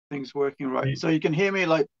things working right. So you can hear me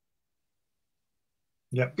like,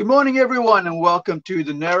 yeah. Good morning, everyone, and welcome to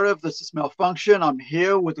The Narrative. This is Malfunction. I'm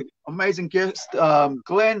here with an amazing guest,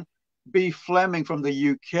 Glenn B Fleming from the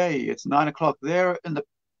UK. It's 9 o'clock there in the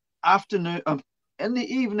afternoon, in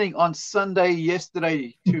the evening on Sunday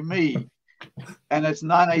yesterday to me. And it's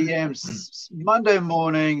 9 a.m. Monday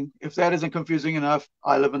morning. If that isn't confusing enough,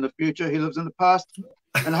 I live in the future. He lives in the past.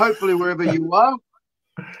 And hopefully wherever you are,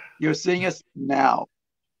 you're seeing us now.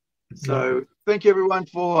 So thank you, everyone,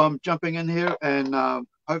 for jumping in here. And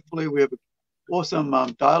hopefully we have an awesome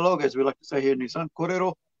dialogue, as we like to say here in New Zealand,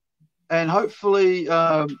 kōrero. And hopefully,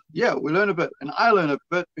 we learn a bit. And I learn a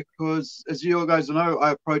bit because, as you guys know,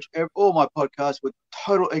 I approach all my podcasts with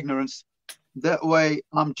total ignorance. That way,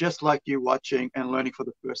 I'm just like you, watching and learning for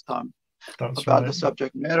the first time about the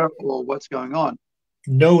subject matter or what's going on.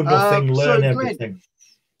 Know nothing, learn everything.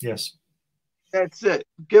 Yes. That's it.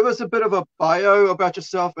 Give us a bit of a bio about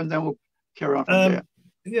yourself, and then we'll carry on from there.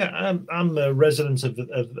 Yeah, I'm a resident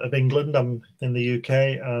of England. I'm in the UK,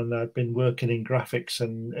 and I've been working in graphics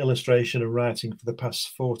and illustration and writing for the past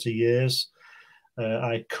 40 years.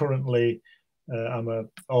 I currently... I'm an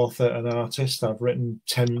author and artist. I've written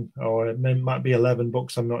 10 or it might be 11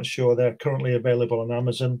 books. I'm not sure. They're currently available on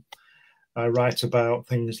Amazon. I write about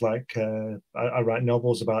things like I write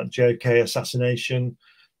novels about JFK assassination,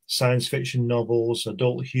 science fiction novels,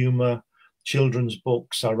 adult humor, children's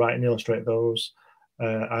books. I write and illustrate those.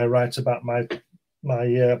 I write about my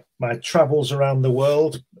travels around the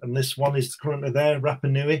world, and this one is currently there, Rapa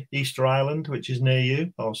Nui, Easter Island, which is near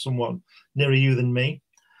you, or somewhat nearer you than me.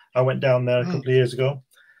 I went down there a couple of years ago.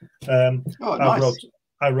 Nice.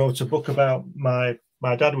 I wrote a book about my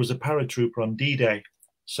dad was a paratrooper on D-Day.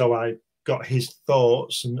 So I got his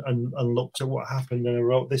thoughts and looked at what happened. And I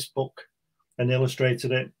wrote this book and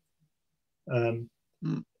illustrated it a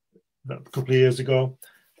couple of years ago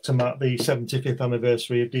to mark the 75th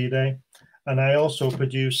anniversary of D-Day. And I also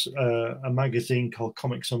produce a magazine called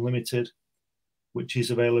Comics Unlimited, which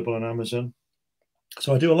is available on Amazon.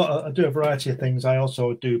 So I do a variety of things. I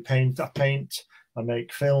also do paint. I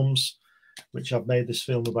make films, which I've made this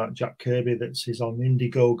film about Jack Kirby is on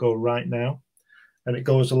Indiegogo right now. And it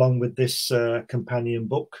goes along with this companion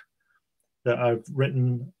book that I've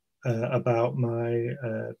written about my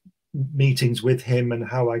meetings with him and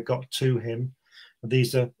how I got to him.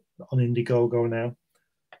 These are on Indiegogo now.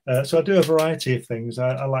 So I do a variety of things.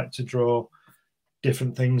 I like to draw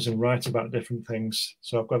different things and write about different things.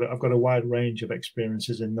 So I've got a wide range of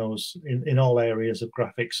experiences in those in all areas of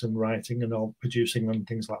graphics and writing and all producing and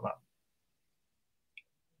things like that.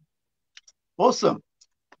 Awesome.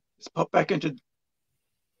 Let's pop back into.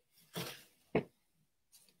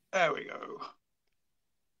 There we go.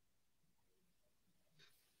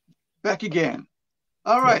 Back again.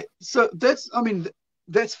 All right. So that's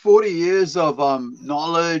 40 years of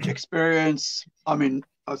knowledge, experience.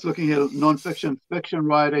 I was looking at non-fiction, fiction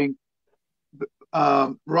writing,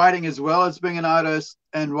 writing as well as being an artist,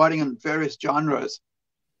 and writing in various genres.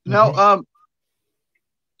 Now,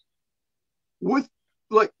 with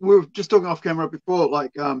like we were just talking off camera before,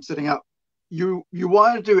 like setting up, you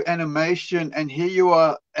want to do animation, and here you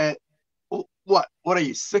are at what are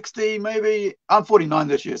you, 60 maybe? I'm 49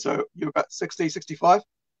 this year, so you're about 60, 65?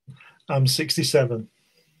 I'm 67.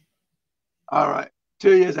 All right,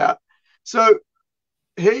 2 years out. So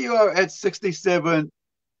here you are at 67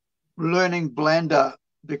 learning Blender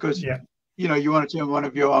because you want to turn one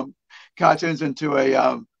of your cartoons into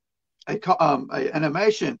a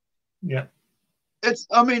animation. Yeah. This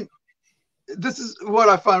is what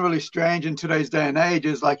I find really strange in today's day and age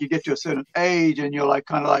is like you get to a certain age and you're like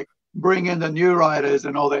kind of like bring in the new writers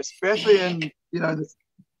and all that, especially in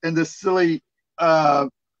the silly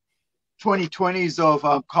 2020s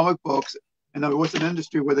of comic books. And there was an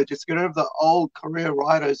industry where they just get rid of the old career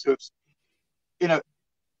writers who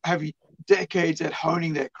have decades at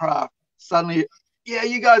honing their craft. Suddenly,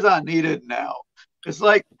 you guys aren't needed now. It's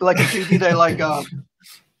like in Fiji,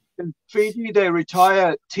 in Fiji they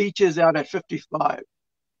retire teachers out at 55.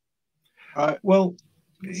 Right. Well,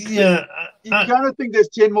 yeah. You kind of think there's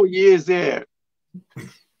 10 more years there.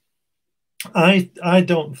 I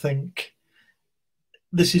don't think.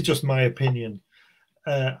 This is just my opinion.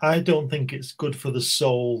 I don't think it's good for the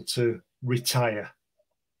soul to retire.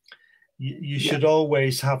 You should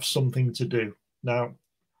always have something to do. Now,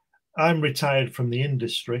 I'm retired from the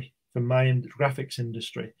industry, from my graphics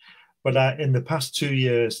industry, but in the past 2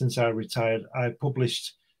 years since I retired, I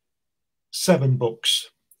published 7 books.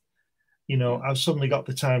 I've suddenly got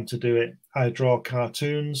the time to do it. I draw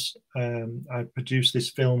cartoons. I produced this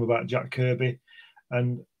film about Jack Kirby,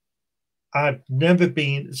 and I've never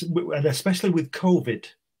been, and especially with COVID,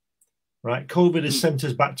 right? COVID has sent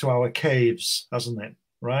us back to our caves, hasn't it?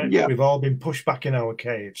 Right? Yeah. We've all been pushed back in our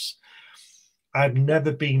caves. I've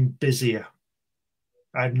never been busier.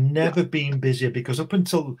 I've never been busier because up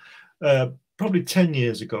until probably 10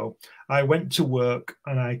 years ago, I went to work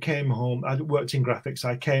and I came home. I'd worked in graphics.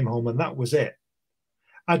 I came home and that was it.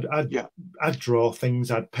 I'd draw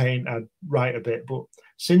things, I'd paint, I'd write a bit. But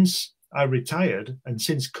since I retired and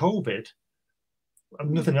since COVID,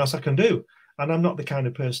 nothing else I can do. And I'm not the kind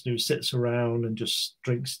of person who sits around and just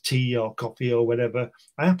drinks tea or coffee or whatever.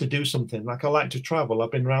 I have to do something. Like I like to travel.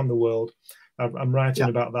 I've been around the world. I'm writing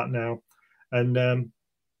about that now. And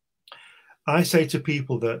I say to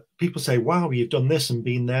people that people say, wow, you've done this and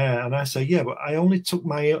been there. And I say, yeah, but I only took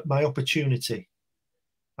my opportunity.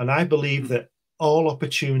 And I believe that all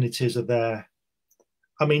opportunities are there.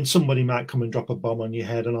 I mean, somebody might come and drop a bomb on your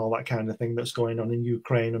head and all that kind of thing that's going on in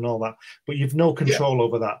Ukraine and all that, but you've no control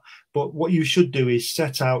over that. But what you should do is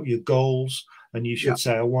set out your goals and you should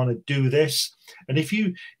say, I want to do this. And if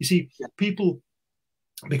you see, people,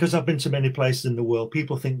 because I've been to many places in the world,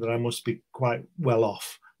 people think that I must be quite well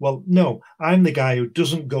off. Well, no, I'm the guy who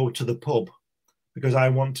doesn't go to the pub because I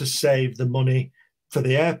want to save the money for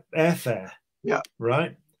the airfare. Yeah.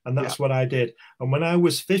 Right. And that's what I did. And when I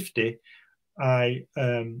was 50, I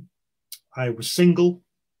was single,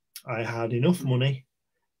 I had enough money,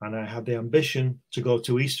 and I had the ambition to go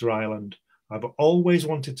to Easter Island. I've always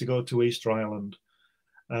wanted to go to Easter Island.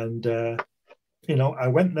 And, I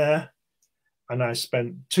went there and I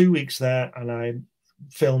spent 2 weeks there and I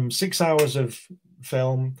filmed 6 hours of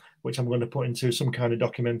film, which I'm going to put into some kind of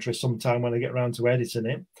documentary sometime when I get around to editing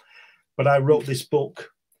it. But I wrote this book,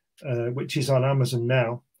 which is on Amazon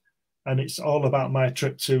now. And it's all about my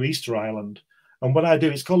trip to Easter Island. And what I do,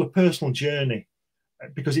 it's called a personal journey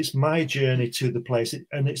because it's my journey to the place.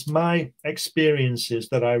 And it's my experiences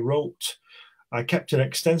that I wrote. I kept an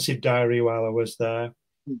extensive diary while I was there.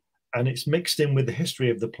 And it's mixed in with the history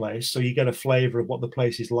of the place. So you get a flavor of what the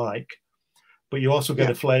place is like. But you also get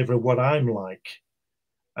a flavor of what I'm like.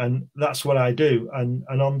 And that's what I do. And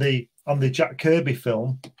on the Jack Kirby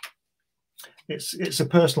film, it's a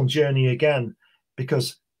personal journey again,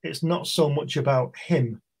 because it's not so much about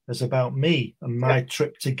him as about me and my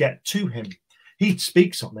trip to get to him. He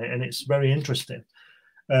speaks on it and it's very interesting.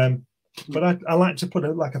 But I like to put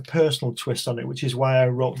a personal twist on it, which is why I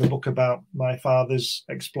wrote the book about my father's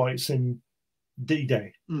exploits in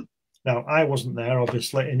D-Day. Now, I wasn't there,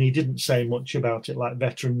 obviously, and he didn't say much about it, like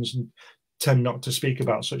veterans tend not to speak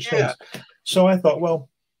about such things. So I thought, well,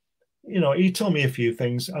 he told me a few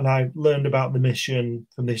things and I learned about the mission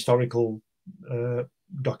from the historical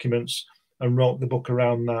documents and wrote the book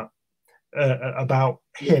around that about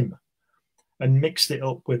him and mixed it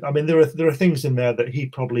up with, I mean, there are things in there that he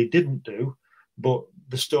probably didn't do, but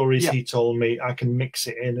the stories he told me, I can mix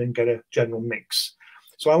it in and get a general mix.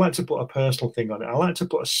 So I like to put a personal thing on it. I like to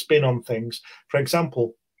put a spin on things. For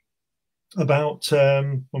example, about,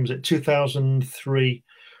 when was it, 2003,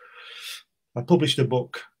 I published a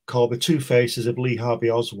book called The Two Faces of Lee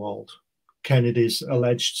Harvey Oswald, Kennedy's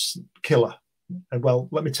alleged killer. And well,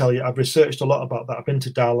 let me tell you, I've researched a lot about that. I've been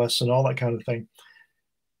to Dallas and all that kind of thing.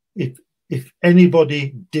 If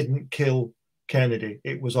anybody didn't kill Kennedy,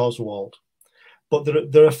 it was Oswald. But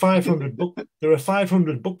there are 500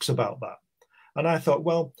 books about that. And I thought,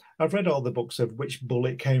 well, I've read all the books of which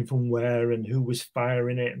bullet came from where and who was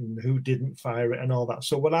firing it and who didn't fire it and all that.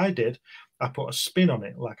 So what I did, I put a spin on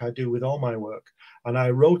it like I do with all my work. And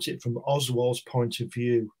I wrote it from Oswald's point of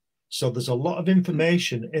view. So there's a lot of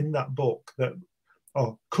information in that book that,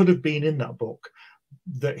 or could have been in that book,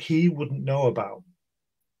 that he wouldn't know about.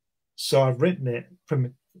 So I've written it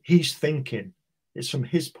from his thinking. It's from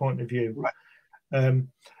his point of view. Right.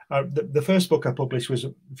 The first book I published was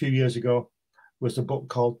a few years ago, was a book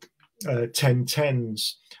called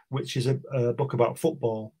 10-10s, which is a book about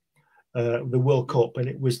football, the World Cup. And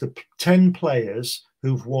it was the 10 players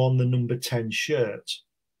who've worn the number 10 shirt.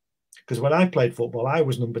 Because when I played football, I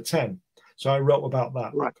was number 10. So I wrote about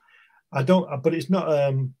that. Right. But it's not,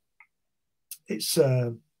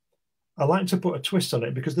 I like to put a twist on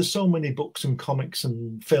it because there's so many books and comics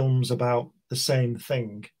and films about the same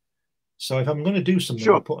thing. So if I'm going to do something,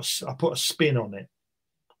 I put a spin on it.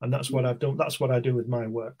 And that's what I've done. That's what I do with my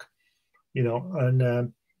work,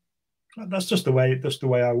 and that's just the way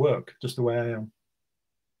I work, just the way I am.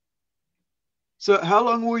 So how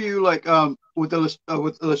long were you with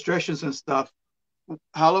illustrations and stuff?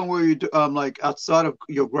 How long were you outside of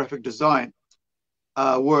your graphic design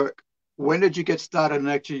work? When did you get started and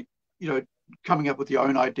actually, coming up with your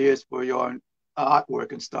own ideas for your own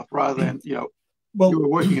artwork and stuff, rather than, you were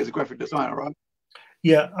working as a graphic designer, right?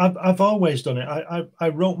 Yeah, I've always done it. I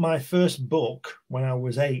wrote my first book when I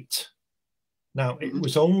was 8. Now, it Mhm.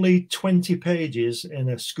 was only 20 pages in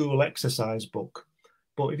a school exercise book.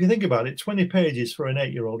 But if you think about it, 20 pages for an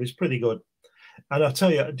 8-year-old is pretty good. And I'll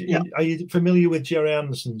tell you, Yeah. are you familiar with Jerry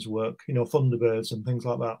Anderson's work, Thunderbirds and things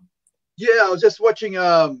like that? Yeah, I was just watching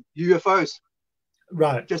UFOs.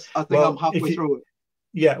 Right. Just I think I'm Well, halfway through it.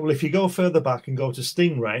 if you go further back and go to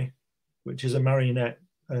Stingray, which is a marionette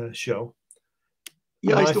show,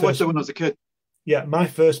 Yeah, I used my to watch first that when I was a kid. my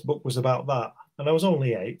first book was about that, and I was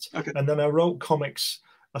only 8. Okay. And then I wrote comics.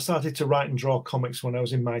 I started to write and draw comics when I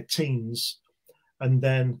was in my teens, and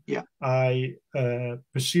then Yeah. I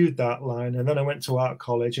pursued that line, and then I went to art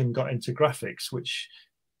college and got into graphics, which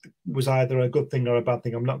was either a good thing or a bad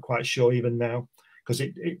thing. I'm not quite sure even now, because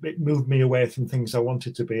it moved me away from things I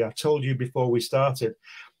wanted to be. I told you before we started,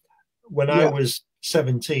 when I Yeah. was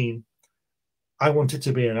 17, I wanted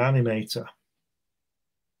to be an animator.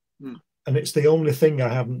 Mm. And it's the only thing I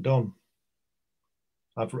haven't done.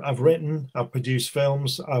 I've written, I've produced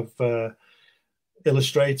films, I've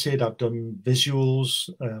illustrated, I've done visuals,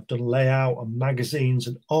 I've done layout and magazines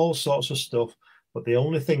and all sorts of stuff. But the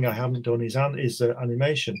only thing I haven't done is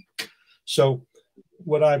animation. So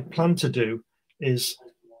what I plan to do is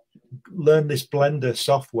learn this Blender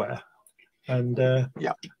software, and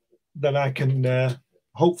Yeah. then I can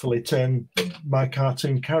hopefully turn my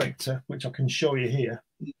cartoon character, which I can show you here.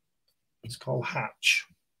 It's called Hatch,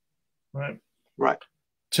 right? Right.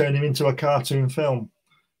 Turn him into a cartoon film.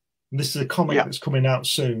 And this is a comic that's coming out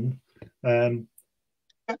soon, and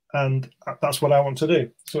that's what I want to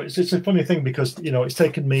do. So it's a funny thing because it's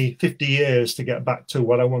taken me 50 years to get back to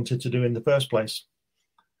what I wanted to do in the first place.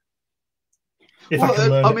 If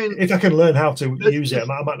I can learn how to use it,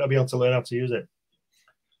 I might not be able to learn how to use it.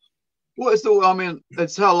 Well,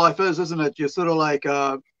 it's how life is, isn't it? You're sort of like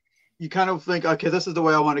you kind of think, okay, this is the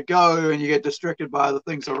way I want to go, and you get distracted by other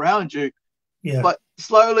things around you. Yeah. But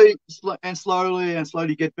slowly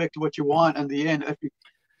get back to what you want in the end.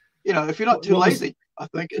 If you're not too lazy, I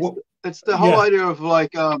think it's the whole idea of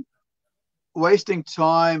like wasting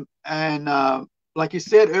time and like you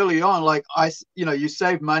said early on, like you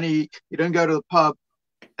save money, you don't go to the pub,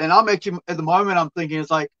 and I'm actually at the moment I'm thinking it's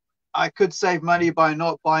like I could save money by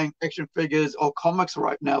not buying action figures or comics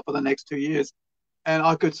right now for the next 2 years. And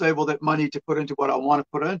I could save all that money to put into what I want to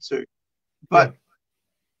put into. But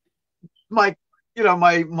my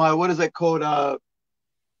what is it called?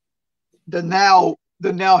 The now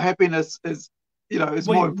happiness is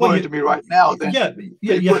more important to me right now than putting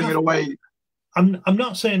it away. I'm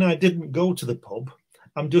not saying I didn't go to the pub.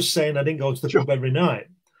 I'm just saying I didn't go to the pub every night.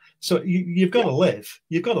 So you've got to live.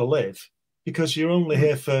 You've got to live because you're only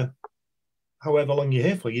here for however long you're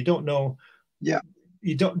here for. You don't know. Yeah.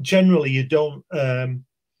 You don't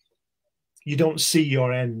see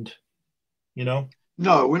your end, No,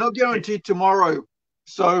 we're not guaranteed tomorrow.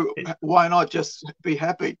 So why not just be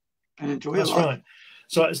happy and enjoy your life?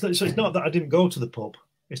 That's right. So it's not that I didn't go to the pub.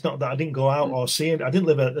 It's not that I didn't go out or see it. I didn't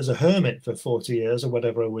live as a hermit for 40 years or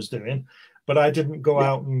whatever I was doing, but I didn't go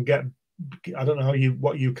out and get, I don't know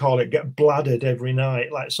what you call it, get bladdered every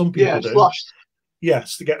night like some people do. Sloshed.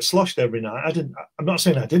 Yes, to get sloshed every night. I'm not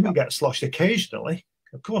saying I didn't get sloshed occasionally.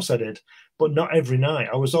 Of course I did, but not every night.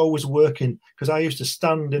 I was always working because I used to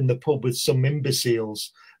stand in the pub with some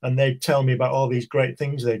imbeciles and they'd tell me about all these great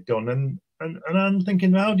things they'd done. And I'm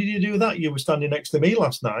thinking, how did you do that? You were standing next to me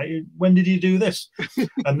last night. When did you do this?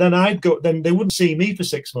 And then then they wouldn't see me for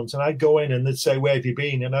 6 months and I'd go in and they'd say, where have you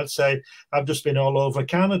been? And I'd say, I've just been all over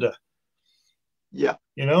Canada. Yeah.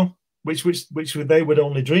 Which they would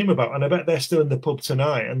only dream about. And I bet they're still in the pub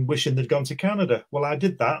tonight and wishing they'd gone to Canada. Well, I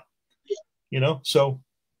did that, so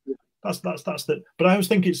that's the, but I always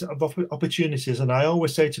think it's of opportunities. And I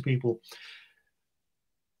always say to people,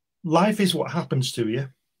 life is what happens to you.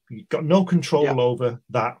 You've got no control over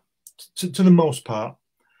that to the most part,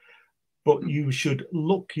 but you should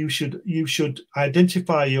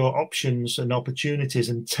identify your options and opportunities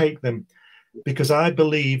and take them, because I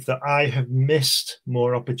believe that I have missed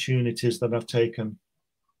more opportunities than I've taken,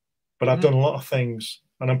 but I've done a lot of things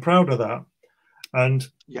and I'm proud of that. And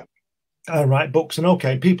I write books, and not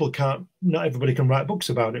everybody can write books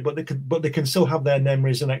about it, but they can still have their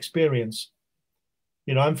memories and experience.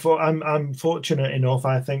 I'm fortunate enough,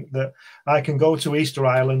 I think, that I can go to Easter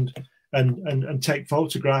Island and take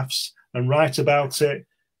photographs and write about it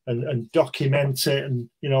and document it and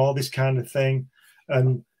all this kind of thing.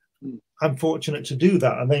 And I'm fortunate to do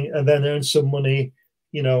that, and then earn some money,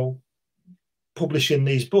 publishing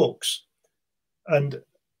these books.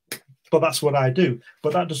 But that's what I do.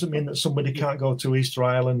 But that doesn't mean that somebody can't go to Easter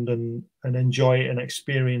Island and enjoy it and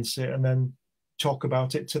experience it and then talk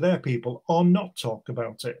about it to their people or not talk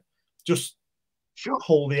about it. Just Sure.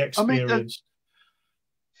 hold the I mean, experience.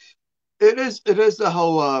 it is the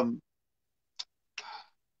whole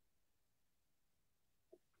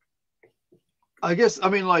I guess, I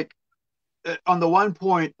mean, like, on the one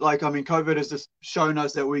point, like, I mean, COVID has just shown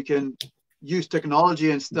us that we can use technology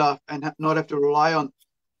and stuff and not have to rely on,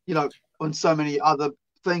 you know, on so many other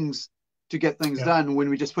things to get things done when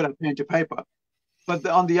we just put our pen to paper. But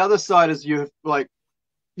on the other side is you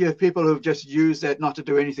have people who've just used that not to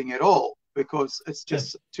do anything at all because it's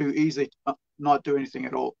just too easy to not do anything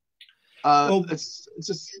at all. Well, it's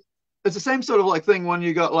the same sort of like thing when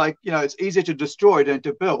you got like, you know, it's easier to destroy than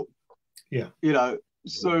to build. Yeah. You know,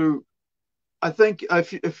 so I think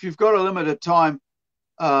if you've got a limited time,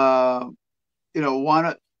 you know,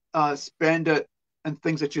 why not spend it in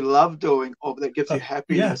things that you love doing or that gives you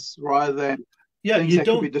happiness rather than things that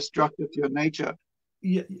could be destructive to your nature.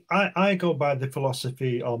 Yeah, I go by the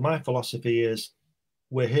philosophy, or my philosophy is,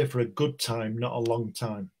 we're here for a good time, not a long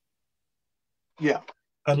time. Yeah.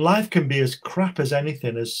 And life can be as crap as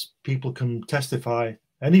anything, as people can testify.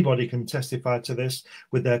 Anybody can testify to this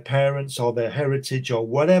with their parents or their heritage or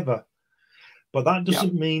whatever. But that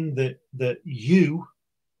doesn't mean that you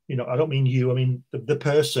know, I don't mean you, I mean the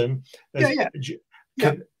person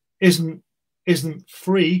isn't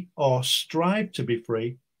free or strive to be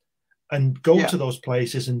free and go to those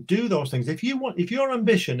places and do those things. If your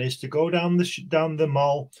ambition is to go down the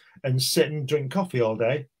mall and sit and drink coffee all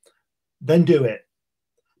day, then do it,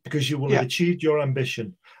 because you will have achieved your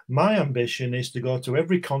ambition. My ambition is to go to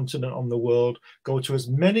every continent on the world, go to as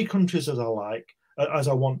many countries as I like, as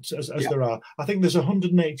I want, as there are. I think there's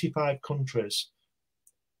 185 countries.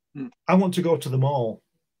 I want to go to them all.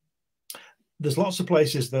 There's lots of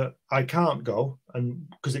places that I can't go, and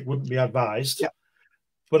because it wouldn't be advised.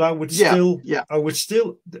 But I would still,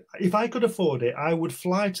 if I could afford it, I would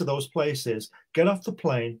fly to those places, get off the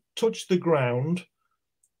plane, touch the ground,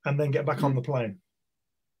 and then get back on the plane.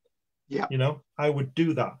 Yeah. You know, I would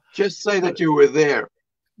do that. Just say that you were there.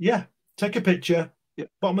 Yeah. Take a picture,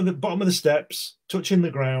 bottom of the steps, touching the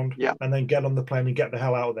ground, and then get on the plane and get the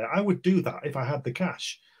hell out of there. I would do that if I had the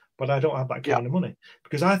cash, but I don't have that kind of money,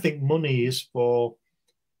 because I think money is for,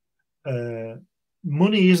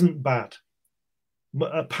 money isn't bad.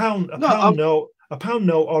 A pound note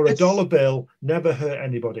or a dollar bill never hurt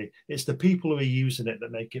anybody. It's the people who are using it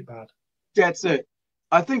that make it bad. That's it.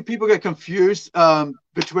 I think people get confused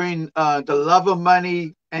between the love of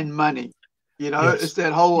money and money. You know, it's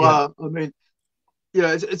that whole. I mean, you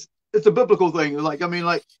know, it's a biblical thing. Like, I mean,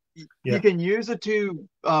 like you can use it to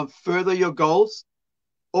further your goals,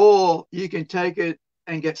 or you can take it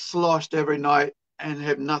and get sloshed every night and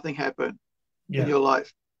have nothing happen in your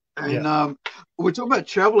life. And we're talking about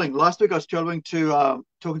traveling. Last week I was traveling to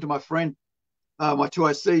talking to my friend, my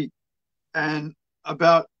 2IC, and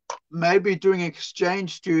about maybe doing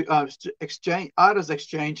artist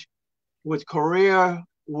exchange with Korea,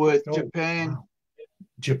 with Japan,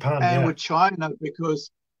 and with China,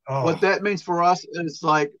 because what that means for us is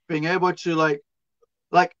like being able to like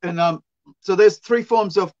so there's three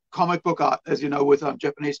forms of comic book art, as you know, with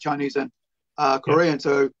Japanese, Chinese, and Korean.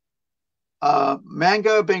 So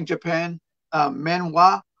manga being Japan,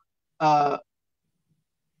 manhwa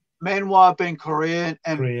being Korean,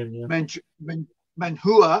 and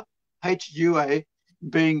manhua, HUA,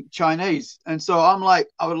 being Chinese. And so I'm like,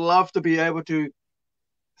 I would love to be able to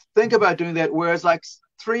think about doing that. Whereas like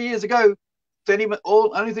 3 years ago,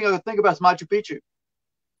 only thing I could think about is Machu Picchu.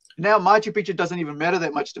 Now Machu Picchu doesn't even matter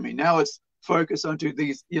that much to me. Now it's focused onto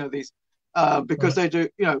these, you know, these because they do,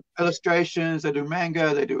 you know, illustrations, they do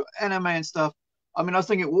manga, they do anime and stuff. I mean, I was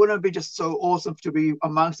thinking, wouldn't it be just so awesome to be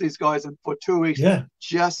amongst these guys and for 2 weeks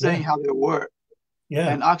just seeing how they work?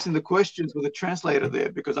 And asking the questions with a translator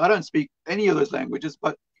there, because I don't speak any of those languages,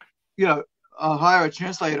 but, you know, I'll hire a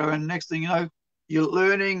translator, and next thing you know, you're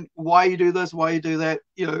learning why you do this, why you do that,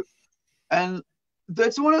 you know. And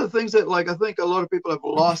that's one of the things that, like, I think a lot of people have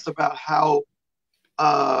lost about how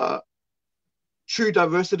true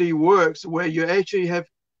diversity works, where you actually have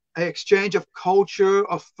an exchange of culture,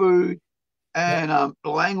 of food, and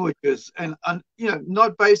languages, and you know,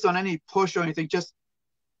 not based on any push or anything, just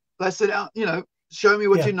let's sit down, you know, show me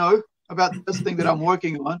what you know about this thing that I'm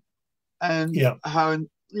working on, and how, you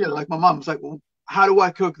know, like my mom's like, well, how do I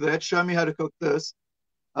cook that? Show me how to cook this.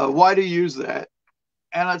 Why do you use that?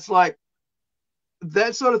 And it's like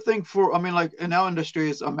that sort of thing for, I mean, like in our industry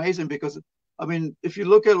is amazing, because I mean, if you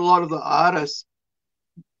look at a lot of the artists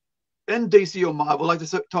in DC or Marvel, like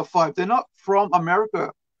the top five, they're not from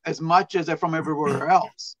America as much as they're from everywhere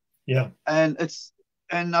else. Yeah. And it's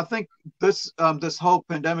and I think this whole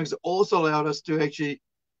pandemic has also allowed us to actually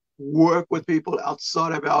work with people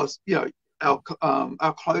outside of our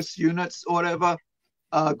our close units or whatever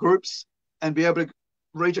groups, and be able to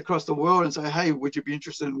reach across the world and say, hey, would you be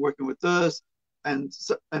interested in working with this and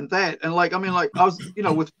that? And like, I mean, like I was,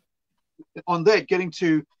 with on that, getting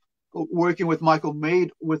to working with Michael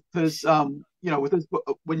Mead with his, with his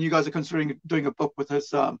book, when you guys are considering doing a book with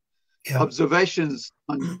his observations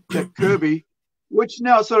on Jack Kirby, which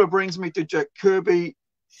now sort of brings me to Jack Kirby,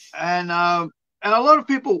 and a lot of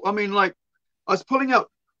people. I mean, like I was pulling out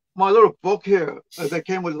my little book here that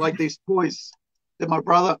came with like these toys that my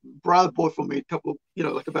brother bought for me a couple,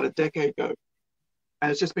 like about a decade ago,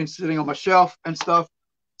 and it's just been sitting on my shelf and stuff.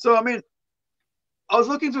 So I mean, I was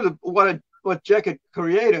looking through what Jack had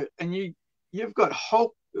created, and you've got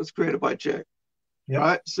Hulk that was created by Jack,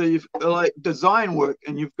 right? So you've like design work,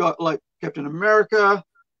 and you've got like Captain America,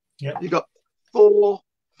 you got Thor,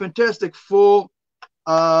 Fantastic Four.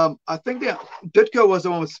 I think Ditko was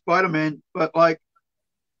the one with Spider-Man, but like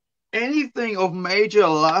anything of major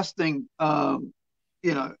lasting,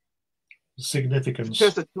 significance,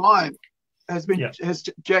 test of time has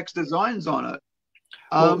Jack's designs on it.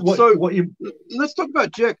 Let's talk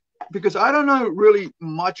about Jack, because I don't know really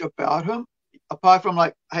much about him apart from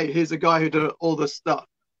like, hey, here's a guy who did all this stuff,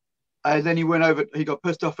 and then he got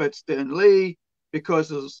pissed off at Stan Lee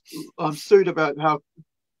because I'm sued about how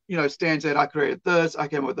Stan said I created this, I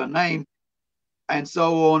came up with a name, and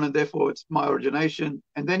so on, and therefore it's my origination.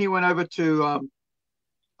 And then he went over to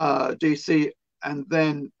DC, and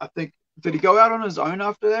then I think, did he go out on his own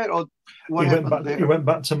after that, or what happened there? He went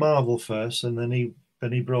back to Marvel first, and then he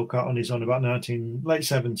broke out on his own about late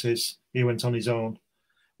 70s. He went on his own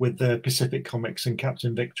with the Pacific Comics and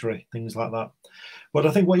Captain Victory, things like that. But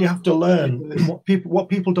I think what you have to learn, what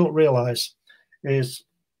people don't realize, is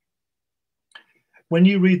when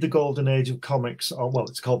you read the golden age of comics, or well,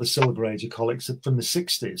 it's called the silver age of comics from the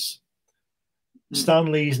 60s,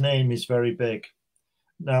 Stan Lee's name is very big.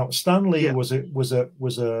 Now, Stan Lee was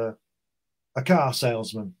a car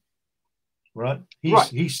salesman, right?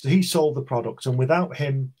 He sold the product, and without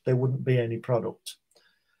him, there wouldn't be any product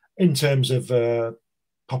in terms of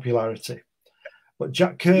popularity. But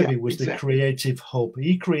Jack Kirby was the creative hub.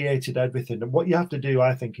 He created everything. And what you have to do,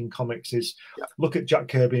 I think, in comics is look at Jack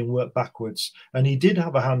Kirby and work backwards. And he did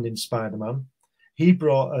have a hand in Spider-Man. He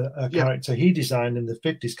brought a character he designed in the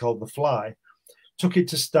 50s called The Fly, took it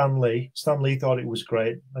to Stan Lee. Stan Lee thought it was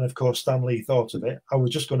great. And of course, Stan Lee thought of it. I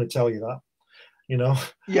was just going to tell you that,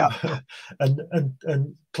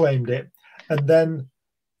 and claimed it. And then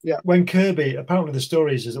when Kirby, apparently the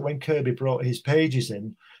story is that when Kirby brought his pages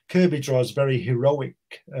in, Kirby draws very heroic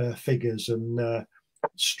figures and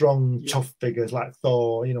strong, tough figures like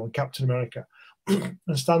Thor, and Captain America. And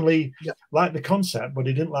Stan Lee liked the concept, but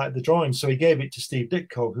he didn't like the drawing. So he gave it to Steve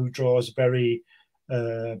Ditko, who draws very,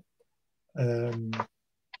 I don't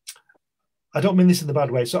mean this in the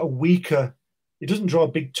bad way, sort of weaker. He doesn't draw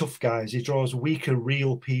big, tough guys. He draws weaker,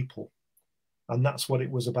 real people. And that's what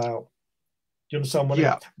it was about. Do you understand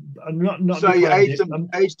what I'm not so you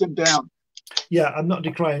aged him down. Yeah, I'm not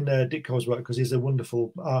decrying Ditko's work because he's a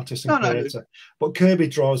wonderful artist and creator. But Kirby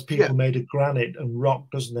draws people made of granite and rock,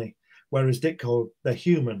 doesn't he? Whereas Ditko, they're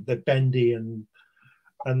human, they're bendy, and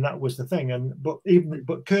that was the thing. But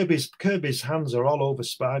Kirby's hands are all over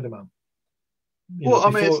Spider-Man. Well, I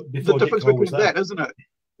mean, it's the difference between that, isn't it?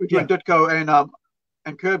 Between Ditko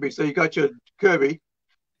and Kirby. So you got your Kirby,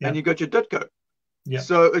 and you got your Ditko. Yeah.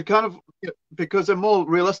 So it kind of, because they're more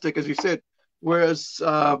realistic, as you said, whereas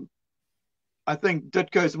I think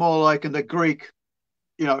Ditko is more like in the Greek,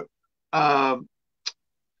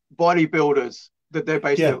 bodybuilders that they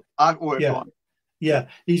base their artwork on. Yeah,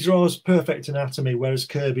 he draws perfect anatomy, whereas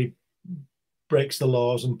Kirby breaks the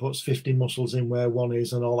laws and puts 50 muscles in where one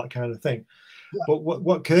is and all that kind of thing. Yeah. But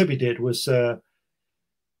what Kirby did was,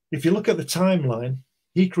 if you look at the timeline,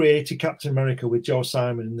 he created Captain America with Joe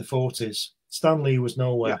Simon in the 40s. Stan Lee was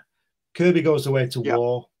nowhere. Yeah. Kirby goes away to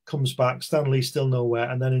war, comes back, Stan Lee's still nowhere.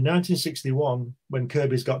 And then in 1961, when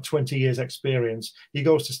Kirby's got 20 years experience, he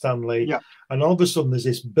goes to Stan Lee. And all of a sudden there's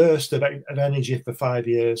this burst of energy for 5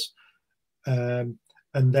 years. And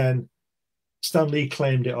then Stan Lee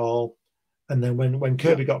claimed it all. And then when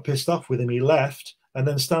Kirby got pissed off with him, he left. And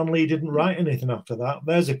then Stan Lee didn't write anything after that.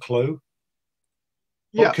 There's a clue.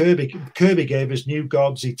 But Kirby gave us New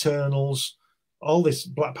Gods, Eternals, all this,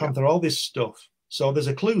 Black Panther, all this stuff. So there's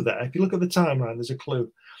a clue there. If you look at the timeline, there's a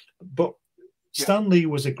clue. But Stan Lee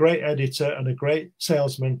was a great editor and a great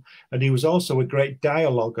salesman, and he was also a great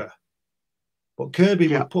dialoguer. But Kirby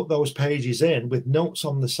would put those pages in with notes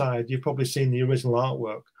on the side. You've probably seen the original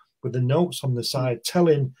artwork. with the notes on the side,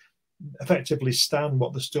 telling effectively Stan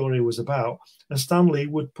what the story was about, and Stan Lee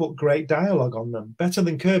would put great dialogue on them, better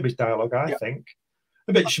than Kirby's dialogue, I think.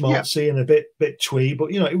 A bit schmaltzy and a bit twee,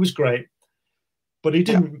 but it was great. But he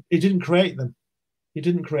didn't create them. He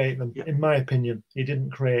didn't create them, in my opinion. He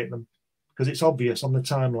didn't create them because it's obvious on the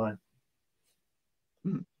timeline.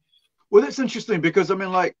 Well, that's interesting because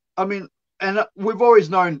and we've always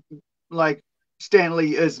known like Stan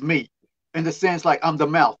Lee is me, in the sense like I'm the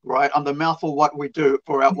mouth, right? I'm the mouth for what we do,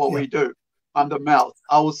 what we do. I'm the mouth.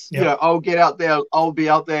 I'll get out there. I'll be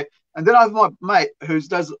out there. And then I have my mate who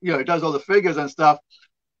does all the figures and stuff.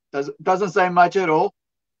 Doesn't say much at all,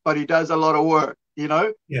 but he does a lot of work.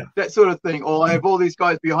 That sort of thing. Or I have all these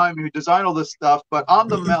guys behind me who design all this stuff, but I'm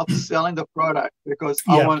the mouth selling the product because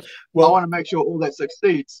I want to make sure all that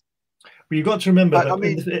succeeds. But you've got to remember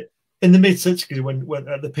that in the mid-60s, when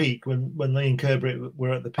at the peak, when Lee and Kirby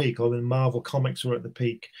were at the peak, or when Marvel Comics were at the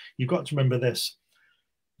peak, you've got to remember this.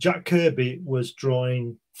 Jack Kirby was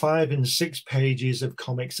drawing 5 and 6 pages of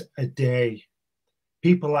comics a day.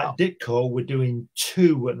 People like Ditko were doing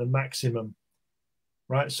 2 at the maximum,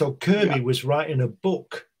 right? So Kirby was writing a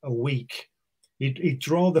book a week. He'd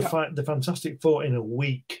draw the Fantastic Four in a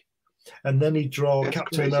week, and then he'd draw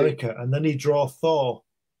Captain America, and then he'd draw Thor.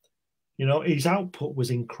 His output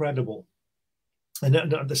was incredible. And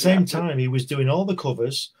at the same time, he was doing all the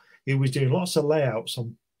covers. He was doing lots of layouts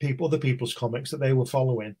on other people's comics that they were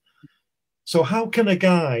following. So how can a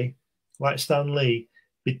guy like Stan Lee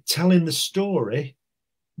be telling the story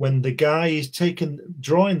when the guy is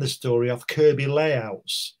drawing the story off Kirby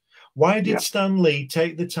layouts? Why did Stan Lee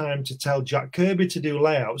take the time to tell Jack Kirby to do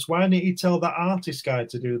layouts? Why didn't he tell that artist guy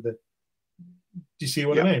to do do you see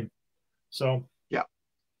what I mean? So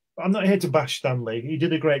I'm not here to bash Stan Lee. He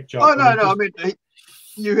did a great job. Oh, no.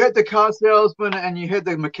 You had the car salesman and you had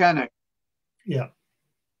the mechanic. Yeah.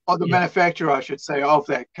 Or the manufacturer, I should say, of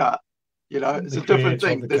that car. It's a different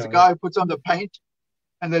thing. There's a guy who puts on the paint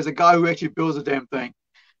and there's a guy who actually builds the damn thing.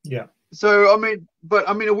 Yeah. So,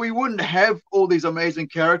 we wouldn't have all these amazing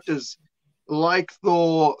characters like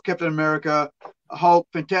Thor, Captain America, Hulk,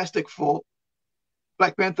 Fantastic Four,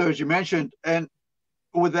 Black Panther, as you mentioned, and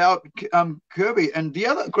without Kirby. And the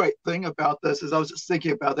other great thing about this is I was just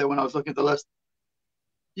thinking about that when I was looking at the list.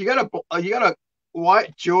 You got a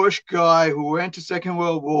white Jewish guy who went to Second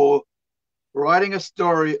World War writing a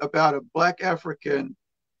story about a black African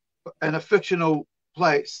in a fictional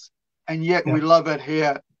place, and yet we love it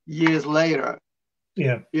here years later.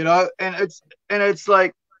 And it's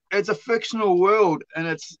like it's a fictional world, and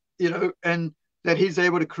it's and that he's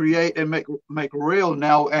able to create and make real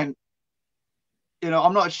now. And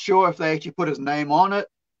I'm not sure if they actually put his name on it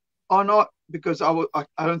or not, because I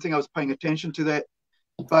don't think I was paying attention to that.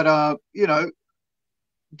 But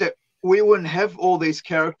that we wouldn't have all these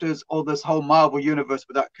characters or this whole Marvel universe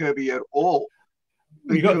without Kirby at all.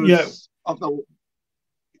 Because of the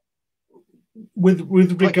with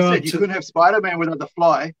regard to, you couldn't have Spider-Man without the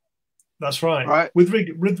Fly. That's right. Right. With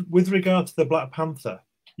regard to the Black Panther,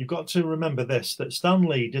 you've got to remember this: that Stan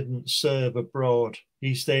Lee didn't serve abroad;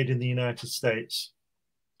 he stayed in the United States.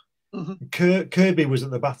 Kirby was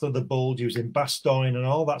at the Battle of the Bulge. He was in Bastogne and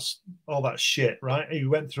all that shit, right? He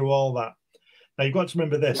went through all that. Now you've got to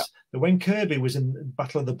remember this: that when Kirby was in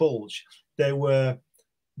Battle of the Bulge, the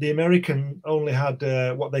American only had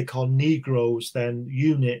what they call Negroes, then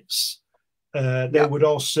units. All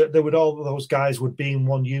those guys would be in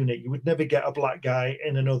one unit. You would never get a black guy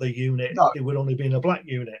in another unit. No. It would only be in a black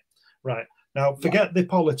unit, right? Now forget the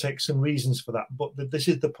politics and reasons for that, but this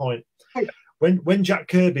is the point. When Jack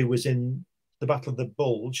Kirby was in the Battle of the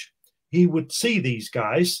Bulge, he would see these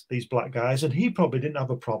black guys, and he probably didn't have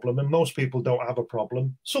a problem. And most people don't have a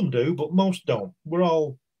problem. Some do, but most don't. We're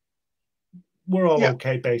all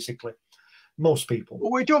okay, basically. Most people.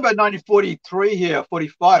 Well, we're talking about 1943 here,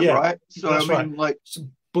 45, right? So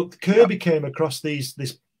but Kirby came across these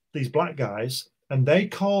black guys, and they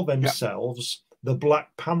call themselves the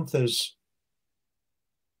Black Panthers.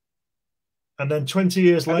 And then 20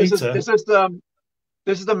 years later, this is the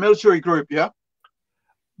military group, yeah.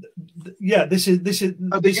 The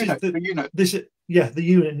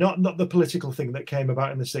unit, not the political thing that came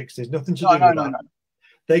about in the 60s. Nothing to do with that. No.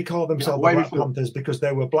 They call themselves the Black Panthers because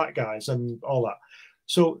they were black guys and all that.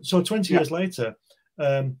 So 20 years later,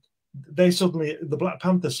 the Black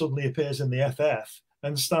Panther suddenly appears in the FF,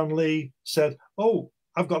 and Stan Lee said, "Oh,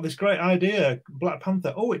 I've got this great idea, Black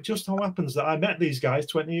Panther. Oh, it just so happens that I met these guys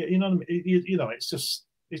 20 years."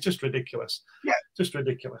 It's just ridiculous. Yeah, just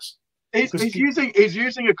ridiculous. He's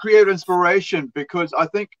using a creative inspiration, because I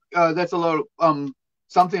think that's a lot of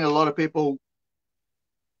something a lot of people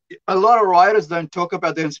a lot of writers don't talk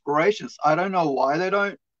about their inspirations. I don't know why they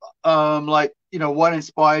don't. Like, what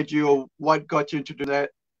inspired you, or what got you into do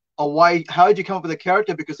that, or why? How did you come up with a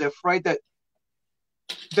character? Because they're afraid that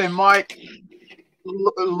they might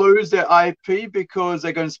lose their IP because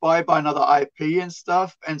they got inspired by another IP and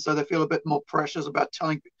stuff, and so they feel a bit more precious about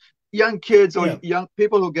telling young kids or young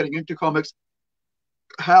people who are getting into comics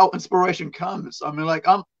how inspiration comes. I mean, like,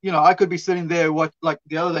 I could be sitting there like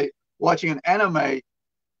the other day watching an anime,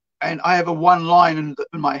 and I have a one line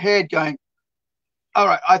in my head going, all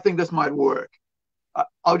right, I think this might work.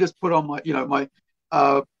 I'll just put on my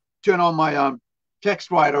turn on my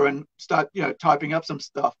text writer and start typing up some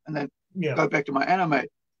stuff, and then go back to my anime.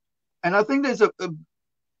 And I think there's I'm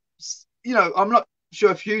not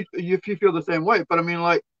sure if you feel the same way, but I mean,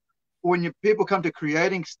 like, when people come to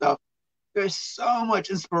creating stuff, there's so much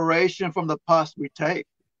inspiration from the past we take.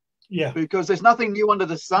 Yeah. Because there's nothing new under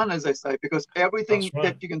the sun, as they say, because everything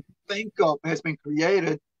that you can think of has been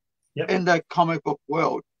created in the comic book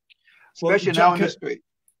world, especially in our industry.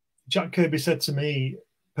 Jack Kirby said to me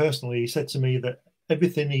personally, he said to me that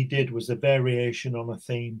everything he did was a variation on a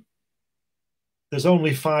theme. There's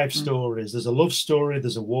only 5 stories. There's a love story,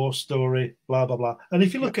 there's a war story, blah, blah, blah. And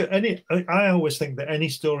if you look at I always think that any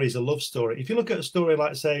story is a love story. If you look at a story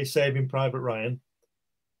like, say, Saving Private Ryan,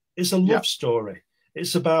 it's a love story.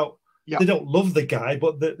 It's about, they don't love the guy,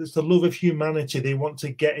 but it's the love of humanity. They want to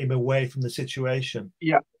get him away from the situation.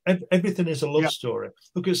 Yeah. Everything is a love story.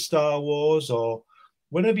 Look at Star Wars or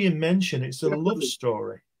whenever you mention, it's a love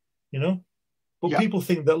story, But people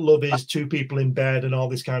think that love is 2 people in bed and all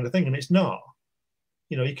this kind of thing, and it's not.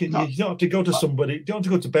 You don't have to go to somebody, you don't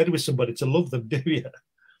have to go to bed with somebody to love them, do you?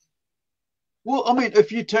 Well, I mean,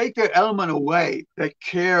 if you take that element away, that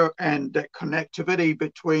care and that connectivity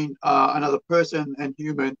between another person and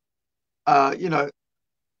human, it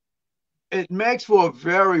makes for a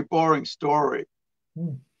very boring story.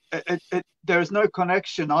 There's no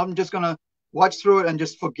connection. I'm just going to watch through it and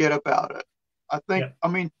just forget about it. I think, I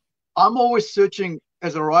mean, I'm always searching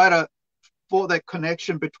as a writer for that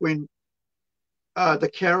connection between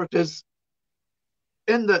the characters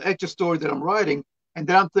in the actual story that I'm writing. And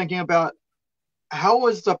then I'm thinking about how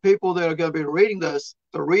is the people that are going to be reading this,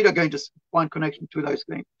 the reader, going to find connection to those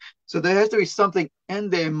things. So there has to be something in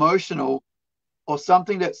there emotional, or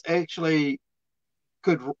something that's actually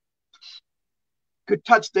could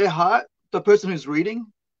touch their heart, the person who's reading.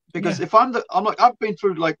 Because if I'm like, I've been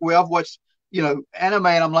through like where I've watched, anime,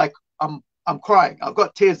 and I'm like, I'm crying. I've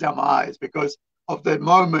got tears down my eyes because of the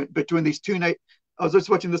moment between these two. I was just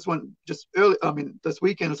watching this one just this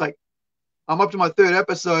weekend. It's like, I'm up to my 3rd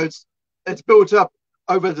episodes. It's built up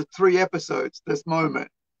over the 3 episodes, this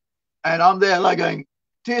moment. And I'm there like going,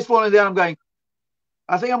 tears falling down. I'm going,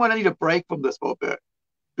 I think I'm going to need a break from this for a bit,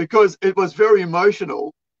 because it was very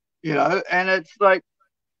emotional, and it's like,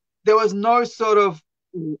 there was no sort of,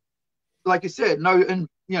 like you said,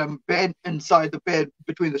 bed inside the bed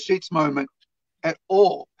between the sheets moment at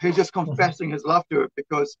all. He's just confessing his love to it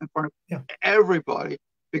because in front of everybody,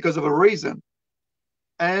 because of a reason.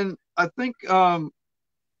 And I think, do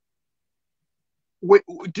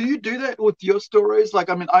you do that with your stories? Like,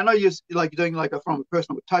 I mean, I know you're like doing like from a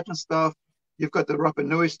personal touch and stuff. You've got the Rapa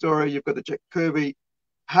Nui story. You've got the Jack Kirby.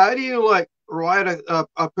 How do you like write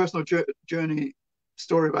a personal journey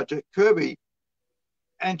story about Jack Kirby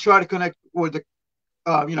and try to connect with the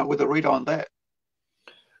with the reader on that?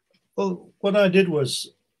 Well, what I did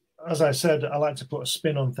was, as I said, I like to put a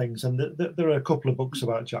spin on things, and there are a couple of books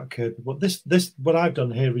about Jack Kirby, but this what I've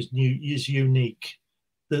done here is unique.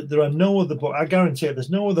 There are no other book. I guarantee it. There's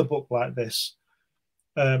no other book like this.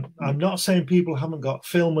 I'm not saying people haven't got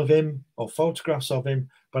film of him or photographs of him,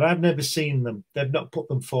 but I've never seen them. They've not put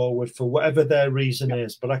them forward for whatever their reason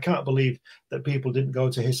is. But I can't believe that people didn't go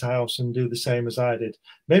to his house and do the same as I did.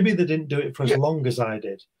 Maybe they didn't do it for as long as I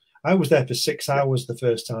did. I was there for 6 hours the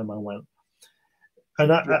first time I went.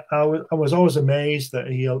 And I was always amazed that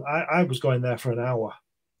I was going there for an hour.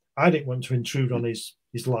 I didn't want to intrude on his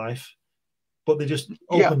life, but they just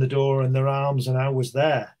opened the door in their arms, and I was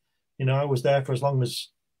there. I was there for as long as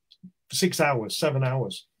 6 hours, 7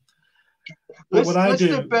 hours. Let's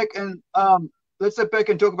step back and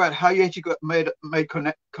talk about how you actually made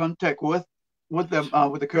contact with them,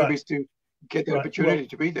 with the Kirbys, to get the opportunity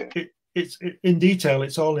to be there. It's in detail.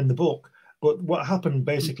 It's all in the book. But what happened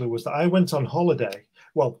basically was that I went on holiday.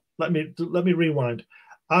 Well, let me rewind.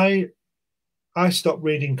 I stopped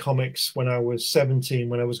reading comics when I was 17,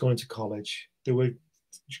 when I was going to college.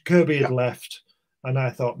 Kirby had left, and I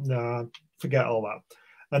thought, nah, forget all that.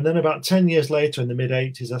 And then about 10 years later, in the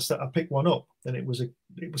mid-'80s, I picked one up, and it was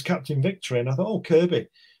Captain Victory, and I thought, oh, Kirby.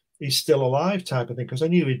 he's still alive type of thing, because I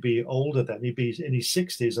knew he'd be older then. He'd be in his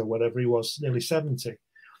 60s or whatever he was, nearly 70,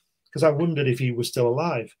 because I wondered if he was still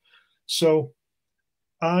alive. So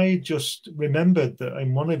I just remembered that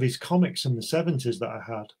in one of his comics in the 70s that I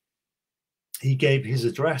had, he gave his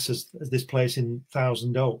address as this place in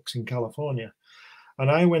Thousand Oaks in California.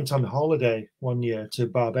 And I went on holiday one year to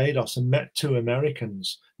Barbados and met two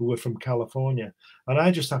Americans who were from California. And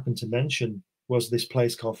I just happened to mention was this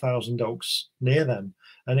place called Thousand Oaks near them.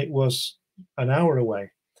 And it was an hour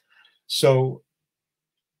away. So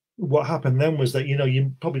what happened then was that,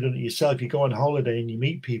 you probably done it yourself. You go on holiday and you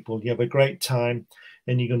meet people, you have a great time,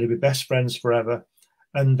 and you're going to be best friends forever.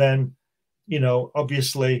 And then,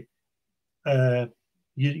 obviously,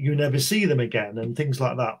 you never see them again and things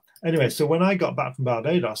like that. Anyway, so when I got back from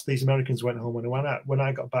Barbados, these Americans went home, and when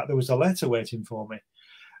I got back, there was a letter waiting for me.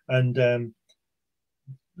 And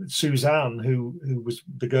Suzanne, who was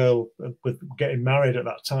the girl with getting married at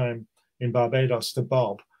that time in Barbados to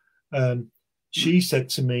Bob, she said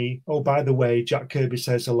to me, "Oh, by the way, Jack Kirby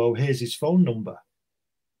says hello. Here's his phone number."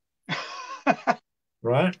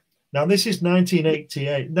 Right? Now, this is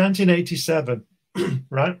 1987,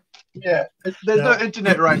 right? Yeah, there's no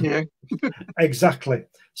internet right here. Exactly.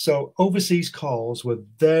 So overseas calls were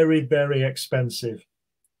very, very expensive,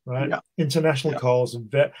 right? Yeah. International calls.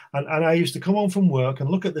 And I used to come home from work and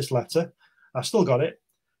look at this letter. I still got it.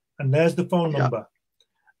 And there's the phone number.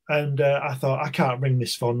 And I thought, I can't ring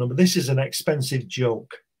this phone number. This is an expensive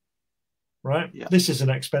joke, right? Yeah. This is an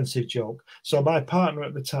expensive joke. So my partner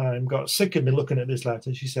at the time got sick of me looking at this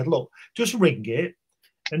letter. She said, look, just ring it.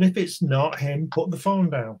 And if it's not him, put the phone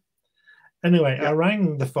down. Anyway, I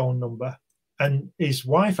rang the phone number and his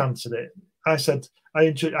wife answered it. I said, I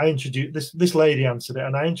introduced, this lady answered it,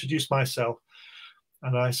 and I introduced myself.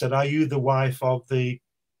 And I said, are you the wife of the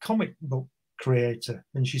comic book creator?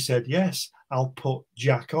 And she said, yes, I'll put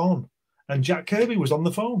Jack on. And Jack Kirby was on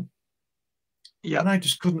the phone. Yeah. And I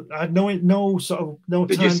just couldn't, I had no time.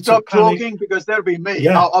 Did you stop talking? Because that'll be me.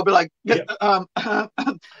 Yeah. I'll be like, well,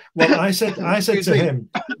 I said to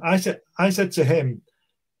him,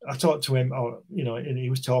 I talked to him, and he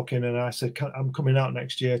was talking, and I said, I'm coming out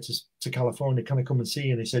next year to California. Can I come and see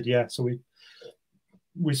you? And he said, yeah. So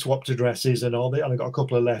we swapped addresses and all that, and I got a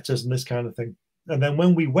couple of letters and this kind of thing. And then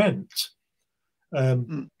when we went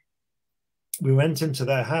into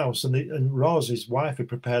their house, and Roz, his wife, had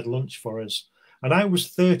prepared lunch for us. And I was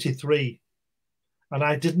 33, and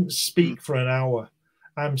I didn't speak for an hour.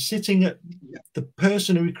 I'm sitting at the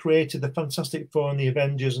person who created the Fantastic Four and the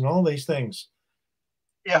Avengers and all these things.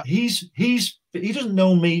 Yeah, he doesn't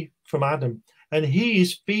know me from Adam, and he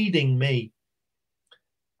is feeding me,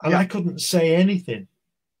 and I couldn't say anything.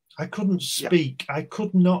 I couldn't speak. I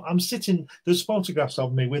could not. I'm sitting. There's photographs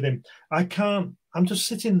of me with him. I can't. I'm just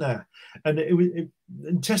sitting there, and in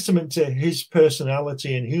testament to his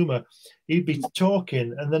personality and humor, he'd be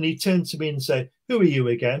talking, and then he'd turn to me and say, "Who are you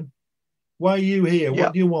again? Why are you here?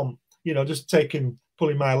 What do you want?" Just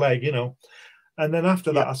pulling my leg, And then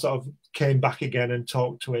after that, I sort of came back again and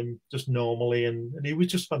talked to him just normally, and he was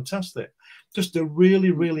just fantastic. Just a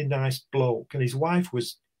really, really nice bloke. And his wife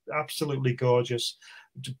was absolutely gorgeous,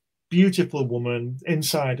 beautiful woman,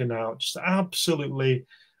 inside and out. Just absolutely,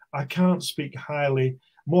 I can't speak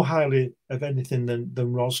more highly of anything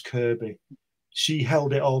than Roz Kirby. She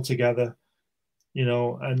held it all together,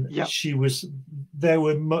 and she was. There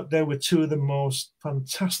were two of the most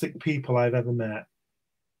fantastic people I've ever met.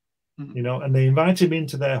 And they invited me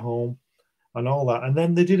into their home and all that. And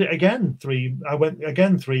then they did it again. I went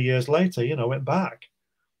again 3 years later, went back.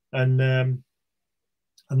 And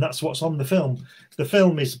that's what's on the film. The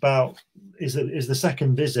film is the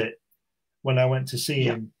second visit when I went to see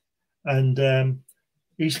him. And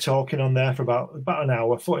he's talking on there for about an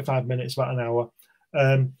hour, 45 minutes, about an hour.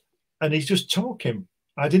 And he's just talking.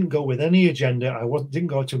 I didn't go with any agenda. Didn't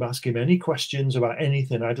go to ask him any questions about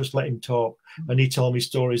anything. I just let him talk. And he told me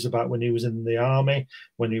stories about when he was in the army,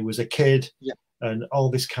 when he was a kid, and all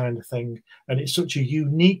this kind of thing. And it's such a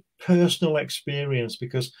unique personal experience,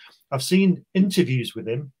 because I've seen interviews with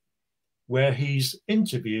him where he's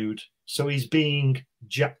interviewed, so he's being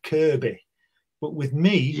Jack Kirby. But with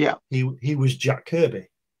me, he was Jack Kirby. Do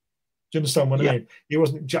you understand what I mean? He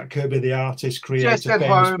wasn't Jack Kirby, the artist, creator, just at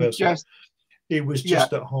famous home, person. He was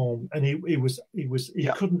just at home, and he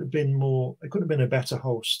couldn't have been more. It couldn't have been a better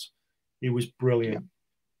host. He was brilliant,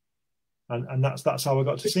 and that's how I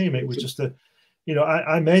got to see him. It was just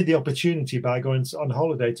I made the opportunity by going on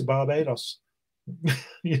holiday to Barbados.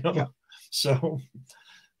 So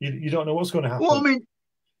you don't know what's going to happen. Well, I mean,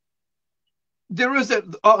 there is that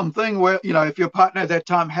thing where if your partner at that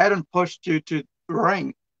time hadn't pushed you to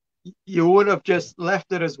ring, you would have just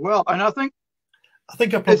left it as well. And I think I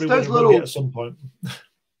it's probably would those have rung it little, at some point.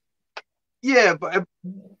 yeah, but at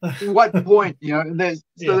what point, and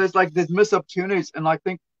Yeah, there's missed opportunities. And I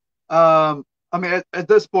think, I mean, at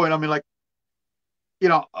this point, I mean, like,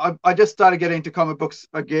 I just started getting into comic books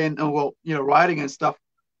again and, well, writing and stuff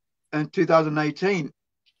in 2018.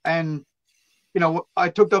 And, I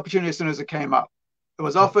took the opportunity as soon as it came up. It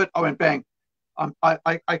was yeah, offered. I went, bang.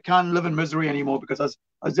 I can't live in misery anymore because I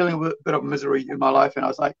was dealing with a bit of misery in my life, and I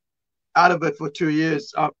was like out of it for 2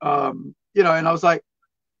 years. And I was like,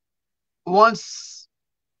 once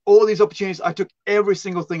all these opportunities, I took every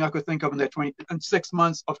single thing I could think of in that 6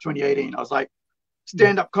 months of 2018. I was like, yeah,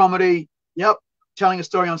 stand-up comedy, yep. Telling a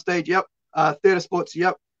story on stage, yep. Theater sports,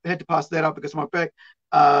 yep. I had to pass that up because of my back.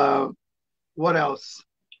 What else?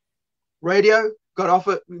 Radio,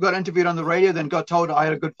 got interviewed on the radio, then got told I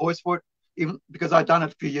had a good voice for it, even because I'd done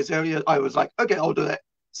it a few years earlier. I was like, okay, I'll do that.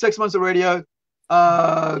 6 months of radio.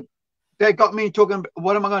 That got me talking.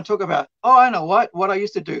 What am I going to talk about? Oh, I know what I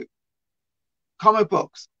used to do. Comic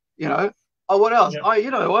books, Oh, what else? yeah, Oh,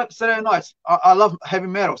 you know what? Saturday nights. I love heavy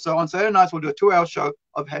metal. So on Saturday nights, we'll do a 2-hour show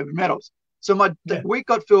of heavy metals. So my yeah, week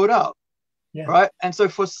got filled up, yeah, right? And so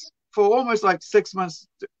for almost like 6 months,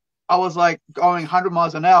 I was like going 100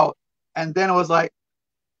 miles an hour. And then it was like,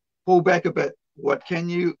 pull back a bit. What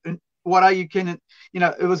are you can,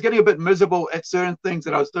 it was getting a bit miserable at certain things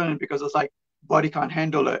that I was doing because it's like, body can't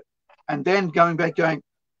handle it. And then going back, going,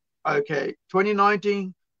 okay,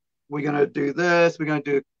 2019, we're going to do this. We're going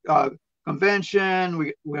to do convention.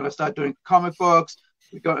 We're going to start doing comic books.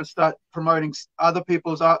 We're going to start promoting other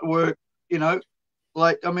people's artwork.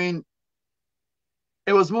 Like, I mean,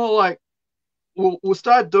 it was more like we'll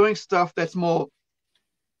start doing stuff that's more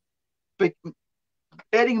big,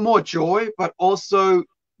 adding more joy, but also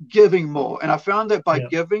giving more. And I found that by yeah,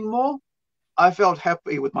 giving more, I felt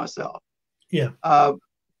happy with myself. yeah, Uh,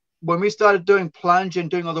 when we started doing plunge and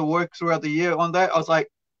doing all the work throughout the year on that, I was like,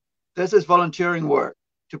 this is volunteering work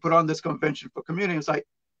to put on this convention for community. It's like,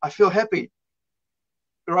 I feel happy.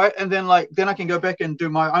 Right. And then then I can go back and do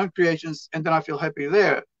my own creations, and then I feel happy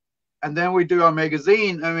there. And then we do our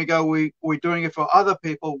magazine and we're doing it for other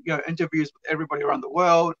people, interviews with everybody around the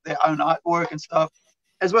world, their own artwork and stuff,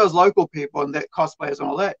 as well as local people and their cosplayers and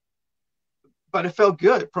all that. But it felt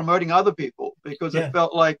good promoting other people because it yeah,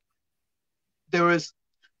 felt like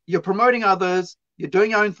you're promoting others, you're doing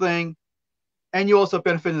your own thing, and you're also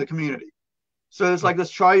benefiting the community. So it's yeah, like this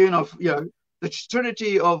triune of, the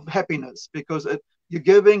trinity of happiness because you're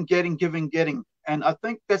giving, getting, giving, getting. And I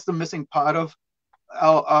think that's the missing part of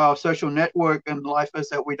our social network and life is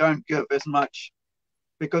that we don't give as much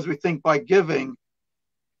because we think by giving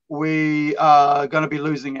we are going to be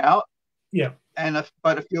losing out. yeah. And if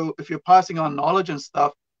you're passing on knowledge and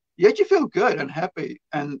stuff, yet you feel good and happy,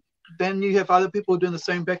 and then you have other people doing the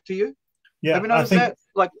same back to you. Have Yeah, you I noticed think, that?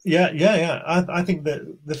 Like, yeah. I think that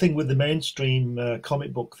the thing with the mainstream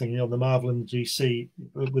comic book thing, the Marvel and DC,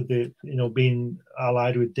 with the, being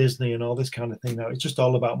allied with Disney and all this kind of thing now, it's just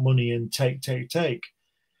all about money and take, take, take.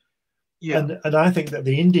 yeah, And I think that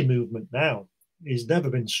the indie movement now has never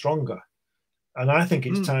been stronger. And I think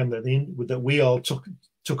it's time that that we all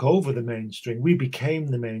took over the mainstream. We became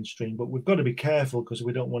the mainstream, but we've got to be careful because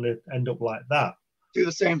we don't want to end up like that. do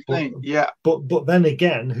the same But thing. Yeah, but then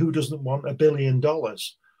again, who doesn't want $1 billion?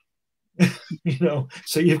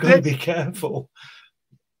 So you've got to be careful.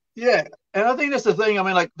 yeah. And I think that's the thing. I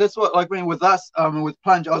mean, like that's what, like, I mean, with us, with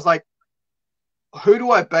Plunge, I was like, who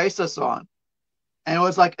do I base this on? And it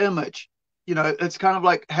was like image. It's kind of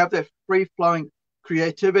like have that free flowing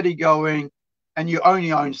creativity going, and you own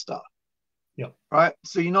your own stuff. Yeah. Right.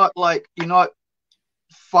 So you're not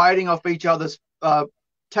fighting off each other's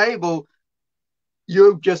table.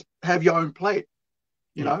 You just have your own plate.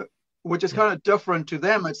 Which is kind of different to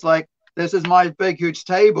them. It's like, this is my big huge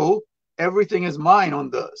table. Everything is mine on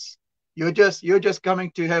this. You're just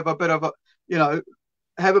coming to have a bit of a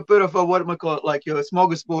what am I call it, like your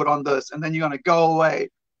smorgasbord on this, and then you're going to go away.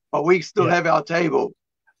 But we still have our table,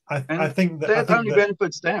 I and think that only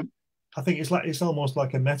benefits them. I think it's almost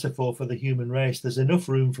like a metaphor for the human race. There's enough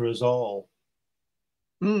room for us all.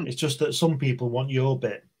 It's just that some people want your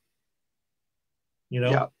bit.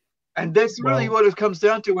 Yeah. And that's really what it comes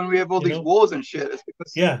down to when we have all these wars and shit. It's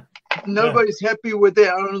because nobody's happy with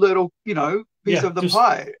their own little, piece of the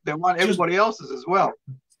pie. They want everybody else's as well.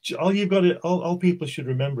 All you've got to, all people should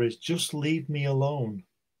remember is just leave me alone.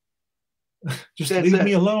 Just leave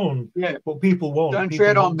me alone. Yeah. But people won't. Don't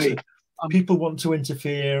tread on me. People want to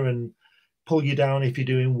interfere and pull you down if you're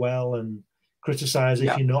doing well and criticize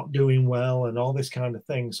if you're not doing well and all this kind of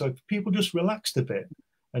thing. So if people just relaxed a bit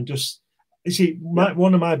and just You see,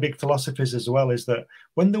 one of my big philosophies as well is that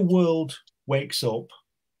when the world wakes up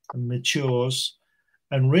and matures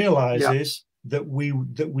and realizes that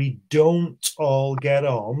we don't all get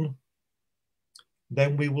on,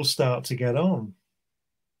 then we will start to get on.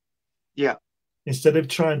 Yeah. Instead of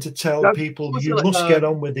trying to tell people you must get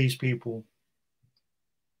on with these people.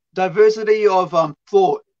 Diversity of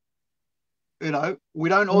thought. You know, we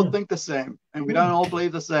don't all think the same, and we don't all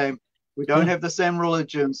believe the same. We don't have the same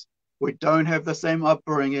religions. We don't have the same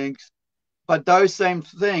upbringings. But those same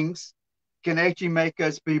things can actually make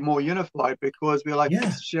us be more unified because we're like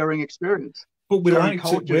sharing experience. But we all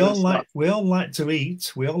like to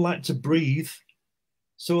eat. We all like to breathe.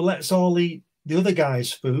 So let's all eat the other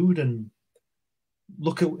guy's food and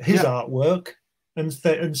look at his artwork and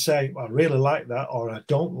say, I really like that, or I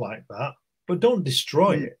don't like that. But don't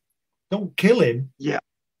destroy it. Don't kill him. Yeah.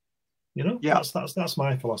 You know, that's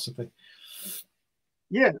my philosophy.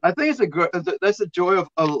 Yeah, I think that's the joy of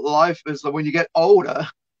a life is that when you get older,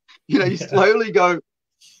 you know, you slowly go,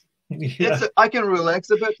 I can relax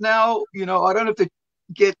a bit now. You know, I don't have to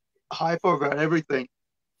get hyper about everything.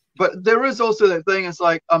 But there is also that thing. It's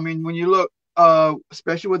like, I mean, when you look,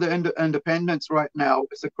 especially with the independence right now,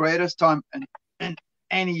 it's the greatest time in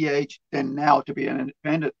any age than now to be an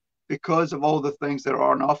independent because of all the things that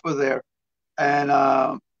are on offer there.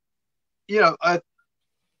 And, you know,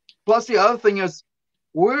 plus the other thing is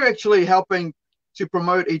we're actually helping to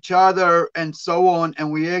promote each other and so on.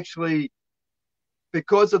 And we actually,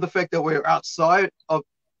 because of the fact that we're outside of,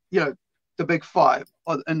 you know, the big five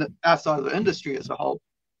and outside of the industry as a whole,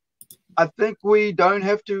 I think we don't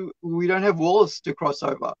have walls to cross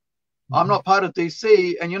over. I'm not part of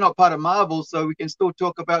DC and you're not part of Marvel, so we can still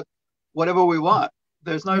talk about whatever we want.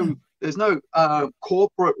 There's no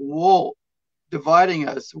corporate wall dividing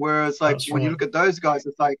us. Whereas like when you look at those guys,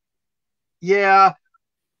 it's like, yeah,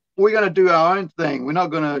 we're going to do our own thing. We're not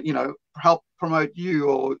going to, you know, help promote you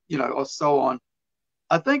or, you know, or so on.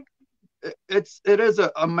 I think it is an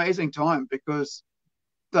amazing time because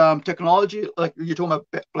technology, like you're talking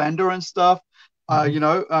about Blender and stuff, you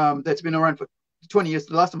know, that's been around for 20 years.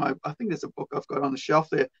 The last time I think there's a book I've got on the shelf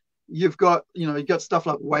there. You've got, you know, you got stuff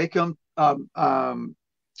like Wacom,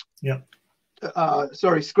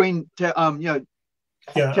 screen, you know,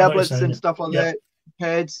 tablets and stuff like that,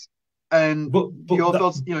 pads, and you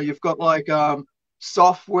know, you've got like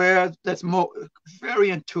software that's very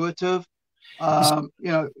intuitive, you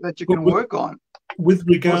know, that you can work on. With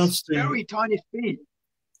regards to very tiny speed.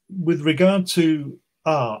 With regard to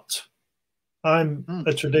art, I'm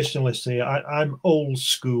a traditionalist here. I'm old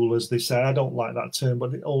school, as they say. I don't like that term,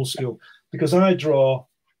 but old school, because I draw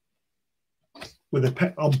with a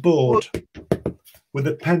pen on board, with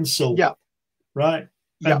a pencil, right,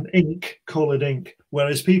 and ink, coloured ink,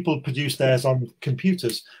 whereas people produce theirs on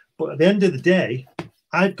computers. But at the end of the day,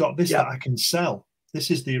 I've got this that I can sell.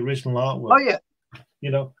 This is the original artwork. Oh yeah. You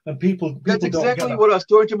know, and people that's exactly what I was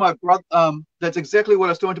talking to my brother. That's exactly what I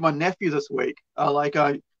was talking to my nephew this week.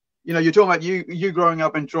 You know, you're talking about you growing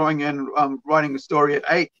up and drawing and writing a story at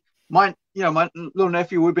 8. My little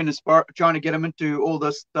nephew, we've been trying to get him into all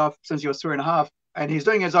this stuff since he was 3.5, and he's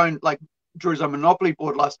doing his own, like, drew his own Monopoly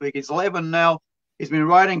board last week. He's 11 now. He's been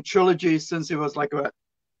writing trilogies since he was like about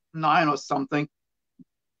 9 or something.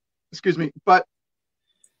 Excuse me, but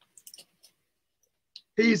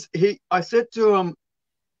I said to him,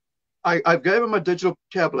 I gave him a digital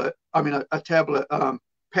tablet. I mean, a tablet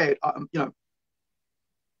pad. You know,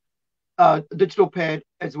 a digital pad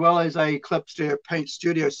as well as a Clipster Paint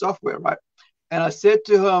Studio software, right? And I said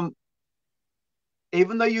to him,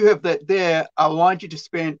 even though you have that there, I want you to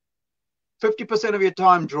spend 50% of your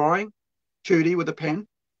time drawing 2D with a pen,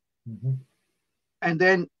 and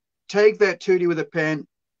then take that 2D with a pen,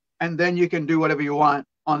 and then you can do whatever you want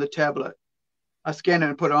on the tablet. I scan it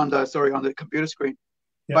and put it on the computer screen.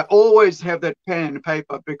 But always have that pen and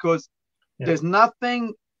paper, because there's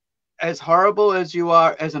nothing as horrible as you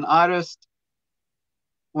are as an artist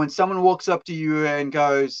when someone walks up to you and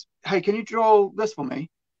goes, hey, can you draw this for me?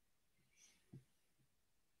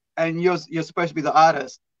 And you're supposed to be the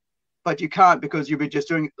artist, but you can't, because you'll be just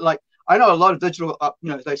doing, like, I know a lot of digital,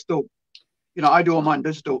 you know, they still, you know, I do all mine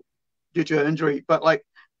digital due to injury, but like,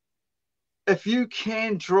 if you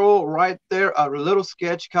can draw right there a little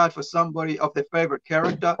sketch card for somebody of their favorite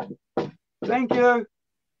character, thank you,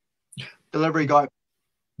 delivery guy.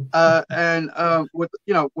 And with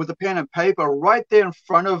the pen and paper right there in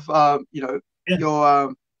front of your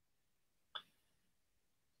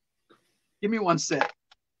give me one sec.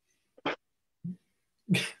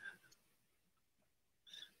 We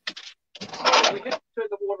have to turn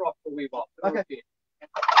the water off for a wee while. Okay.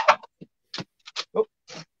 Oh.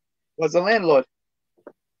 was the landlord.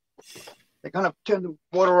 They kind of turned the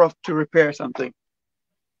water off to repair something.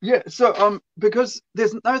 Yeah, so because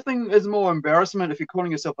there's nothing is more embarrassment if you're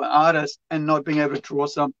calling yourself an artist and not being able to draw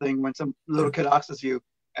something when some little kid asks you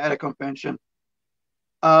at a convention.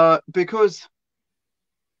 Because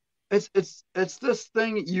it's this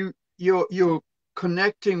thing you're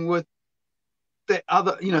connecting with the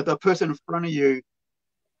other, the person in front of you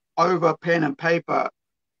over pen and paper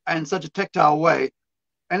in such a tactile way.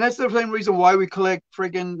 And that's the same reason why we collect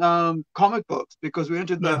friggin' comic books, because we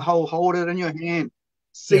entered the whole hold it in your hand,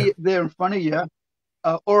 see it there in front of you,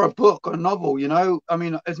 or a book or a novel, I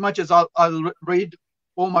mean, as much as I read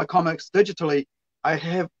all my comics digitally, I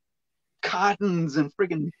have cartons and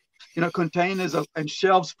friggin' containers and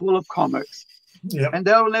shelves full of comics. Yeah. And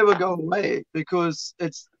they'll never go away because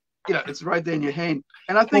it's right there in your hand.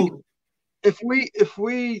 And I think if we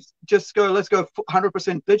just go, let's go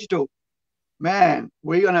 100% digital, man,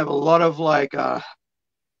 we're gonna have a lot of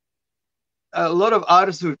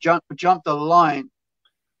artists who've jumped the line,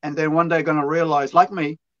 and then one day gonna realize, like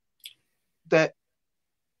me, that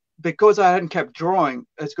because I hadn't kept drawing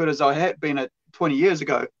as good as I had been at 20 years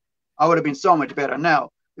ago, I would have been so much better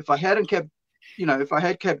now. If I hadn't kept, if I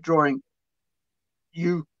had kept drawing,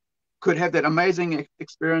 you could have that amazing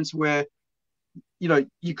experience where,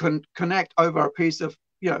 you can connect over a piece of,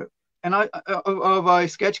 and of a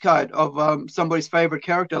sketch card of somebody's favorite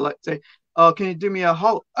character. Let's say, oh, can you do me a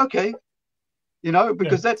Hulk? Okay,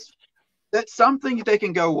 because that's something they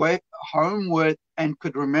can go away home with and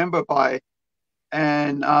could remember by.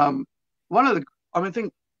 And I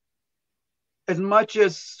think as much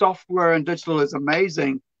as software and digital is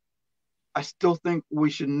amazing, I still think we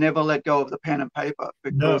should never let go of the pen and paper,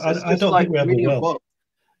 because I don't think we ever will.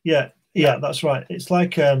 Yeah, that's right. It's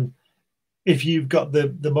like if you've got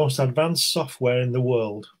the most advanced software in the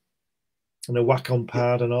world and a Wacom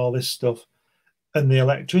pad and all this stuff, and the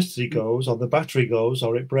electricity goes or the battery goes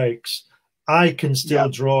or it breaks, I can still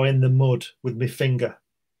draw in the mud with my finger.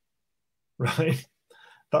 Right?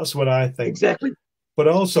 That's what I think. Exactly. But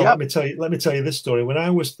also, let me tell you this story. When I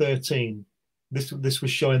was 13, this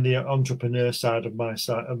was showing the entrepreneur side of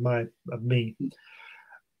me.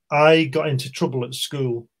 I got into trouble at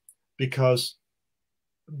school because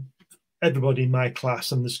everybody in my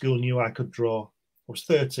class and the school knew I could draw. I was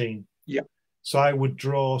 13. Yeah. So I would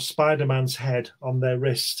draw Spider-Man's head on their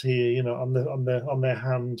wrist here, on their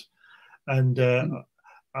hand, and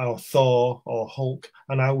or Thor or Hulk,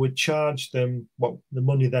 and I would charge them what the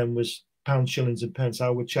money then was pounds, shillings, and pence. I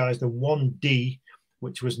would charge them 1D,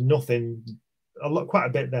 which was nothing, quite a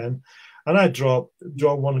bit then, and I'd draw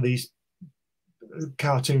one of these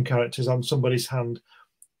cartoon characters on somebody's hand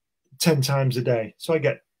 10 times a day. So I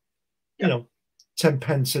get, 10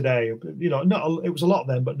 pence a day. It was a lot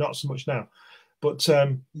then, but not so much now. But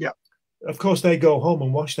of course they go home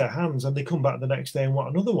and wash their hands, and they come back the next day and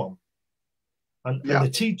want another one. And the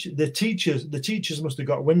teachers must have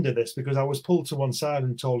got wind of this, because I was pulled to one side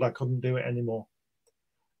and told I couldn't do it anymore.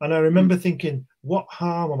 And I remember thinking, what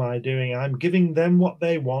harm am I doing? I'm giving them what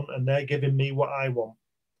they want, and they're giving me what I want.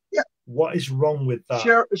 Yeah. What is wrong with that?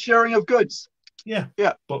 Sharing of goods. Yeah.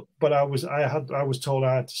 Yeah. But I was told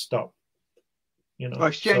I had to stop.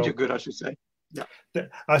 Exchange of good, I should say. Yeah.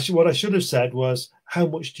 What I should have said was, how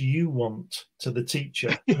much do you want, to the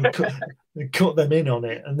teacher, and cut them in on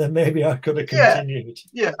it, and then maybe I could have continued.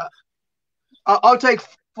 Yeah. I'll take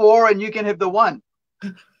 4 and you can have the 1.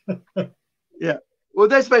 Yeah. Well,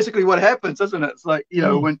 that's basically what happens, isn't it? It's like,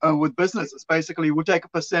 when with business, it's basically we'll take a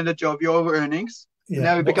percentage of your earnings. Yeah.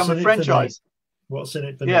 Now we become a franchise. What's in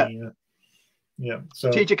it for me? Yeah.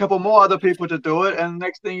 So teach a couple more other people to do it, and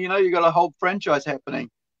next thing you know, you got a whole franchise happening.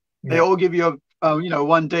 They all give you a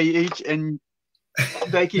 1D each, and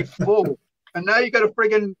they keep full. And now you got a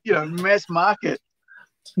friggin' mass market.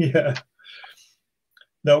 Yeah.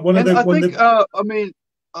 No, I mean,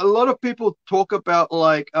 a lot of people talk about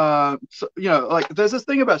there's this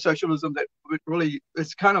thing about socialism that really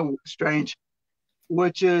is kind of strange,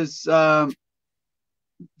 which is that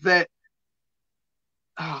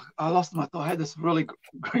I lost my thought. I had this really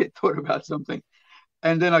great thought about something,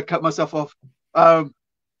 and then I cut myself off.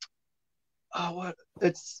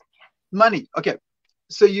 It's money. Okay.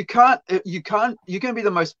 So you can be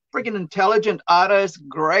the most freaking intelligent artist,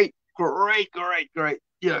 great,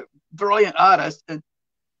 brilliant artist, and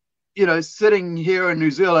sitting here in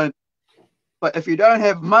New Zealand, but if you don't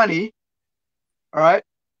have money, all right,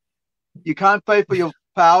 you can't pay for your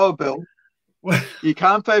power bill, you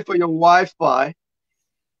can't pay for your Wi-Fi,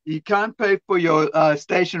 you can't pay for your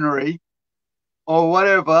stationery or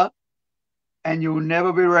whatever, and you'll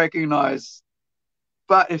never be recognized.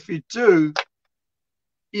 But if you do,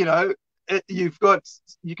 you know, you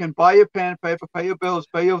can buy your pen and paper, pay your bills,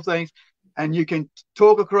 pay your things, and you can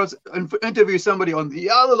talk across and interview somebody on the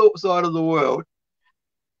other side of the world,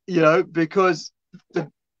 you know, because it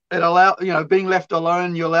allow, you know, being left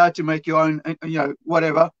alone, you're allowed to make your own, you know,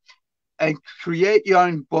 whatever, and create your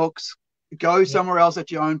own books, go somewhere else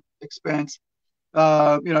at your own expense, you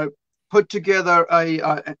know, put together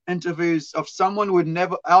interviews of someone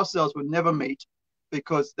ourselves would never meet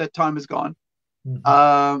because that time is gone.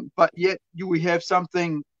 But yet we have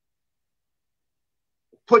something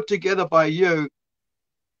put together by you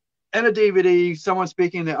in a DVD, someone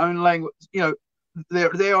speaking their own language, you know,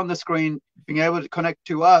 they're there on the screen, being able to connect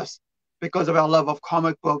to us because of our love of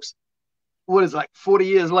comic books. What is it, like 40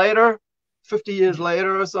 years later, 50 years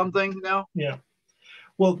later or something now? Yeah.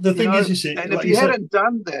 Well, the thing is, you see, and like if you hadn't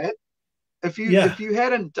done that, if you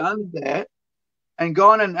hadn't done that and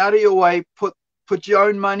gone and out of your way, put your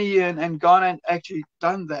own money in and gone and actually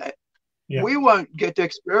done that, we won't get to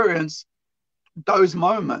experience those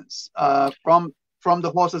moments from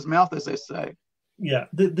the horse's mouth, as they say. Yeah,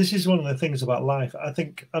 this is one of the things about life.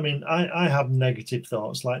 I mean, I have negative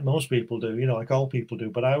thoughts like most people do, you know, like all people do,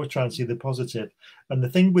 but I would try and see the positive. And the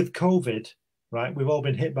thing with COVID, right, we've all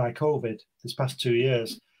been hit by COVID this past 2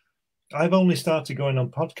 years. I've only started going on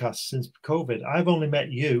podcasts since COVID. I've only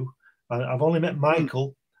met you, and I've only met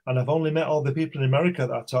Michael, and I've only met all the people in America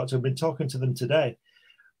that I talked to. I've been talking to them today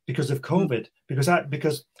because of COVID.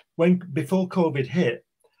 Because before COVID hit,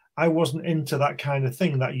 I wasn't into that kind of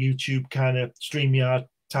thing, that YouTube kind of StreamYard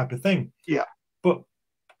type of thing. Yeah. But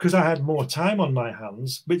because I had more time on my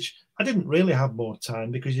hands, which I didn't really have more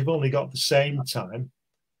time because you've only got the same time,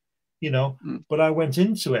 you know, but I went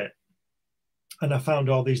into it and I found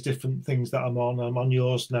all these different things that I'm on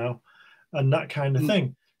yours now and that kind of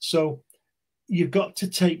thing. So you've got to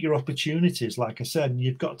take your opportunities, like I said, and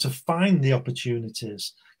you've got to find the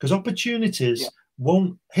opportunities because opportunities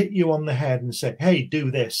won't hit you on the head and say, hey,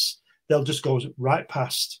 do this. They'll just go right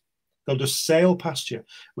past. They'll just sail past you,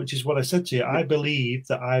 which is what I said to you. I believe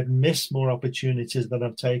that I've missed more opportunities than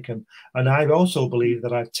I've taken. And I also believe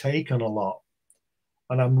that I've taken a lot.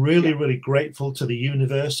 And I'm really, really grateful to the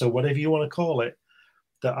universe, or whatever you want to call it,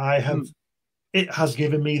 that I have, it has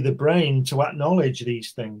given me the brain to acknowledge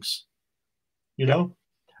these things, you know?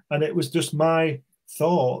 And it was just my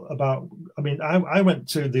thought about, I mean, I went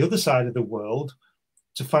to the other side of the world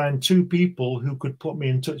to find two people who could put me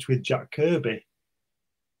in touch with Jack Kirby.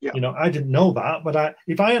 You know, I didn't know that, but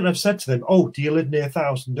if I hadn't have said to them, oh, do you live near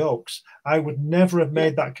Thousand Oaks? I would never have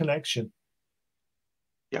made that connection.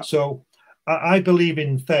 So I believe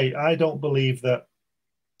in fate. I don't believe that,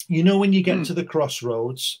 you know, when you get to the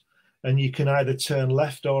crossroads and you can either turn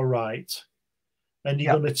left or right, and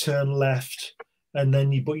you're going to turn left, and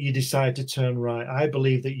then you decide to turn right. I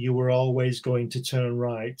believe that you were always going to turn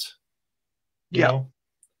right. You know,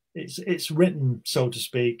 it's written, so to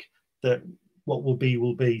speak, that what will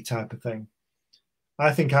be type of thing.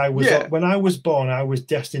 I think I was when I was born, I was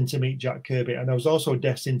destined to meet Jack Kirby, and I was also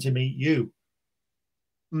destined to meet you.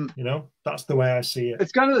 You know, that's the way I see it.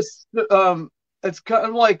 It's kind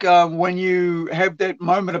of like when you have that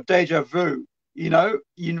moment of deja vu. You know,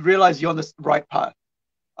 you realize you're on the right path.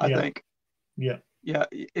 I think. Yeah.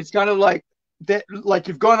 It's kind of like that. Like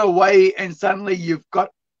you've gone away, and suddenly you've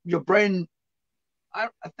got your brain. I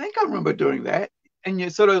think I remember doing that, and you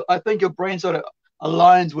sort of. I think your brain sort of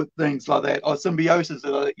aligns with things like that, or symbiosis,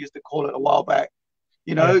 that I used to call it a while back.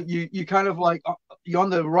 You know, you kind of like you're on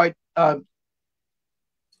the right.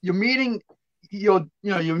 You're meeting you're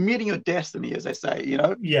meeting your destiny, as they say. You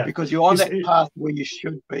know, because you're on that path where you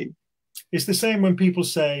should be. It's the same when people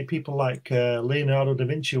say people like Leonardo da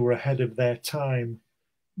Vinci were ahead of their time.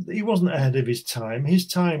 He wasn't ahead of his time. His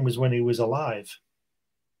time was when he was alive.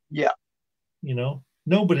 Yeah. You know,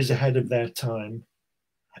 nobody's ahead of their time.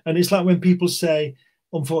 And it's like when people say,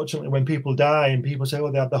 unfortunately, when people die and people say,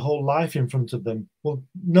 oh, they had the whole life in front of them. Well,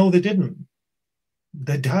 no, they didn't.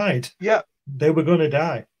 They died. Yeah. They were going to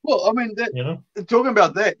die. Well, I mean, you know, talking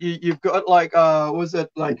about that, you've got like, was it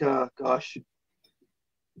like, gosh,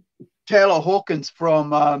 Taylor Hawkins from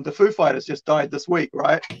the Foo Fighters just died this week,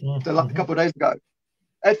 right? So like a couple of days ago,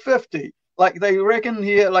 at 50. Like they reckon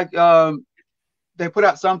here, like they put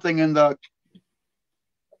out something in the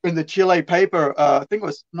Chile paper. I think it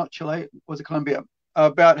was not Chile, was it Colombia?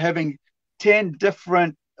 About having 10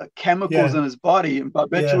 different chemicals in his body and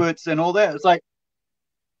barbiturates and all that. It's like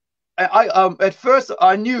I at first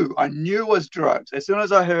I knew it was drugs. As soon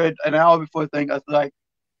as I heard an hour before the thing, I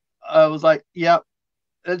was like, yep.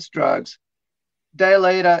 It's drugs. Day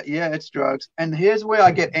later, it's drugs. And here's where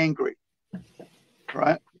I get angry,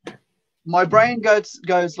 right? my brain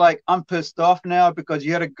goes like, I'm pissed off now because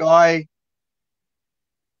you had a guy,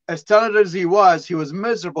 as talented as he was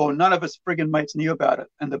miserable. None of his friggin' mates knew about it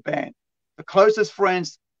in the band. The closest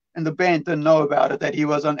friends in the band didn't know about it, that he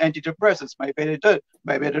was on antidepressants. Maybe they did.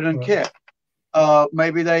 Maybe they didn't care.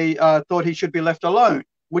 Maybe they thought he should be left alone,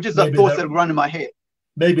 which is the thoughts that run in my head.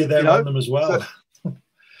 Maybe they're on them as well. So,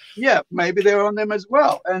 yeah, maybe they're on them as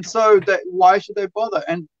well. And so why should they bother?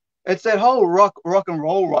 And it's that whole rock and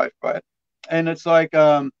roll life, right? And it's like,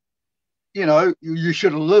 you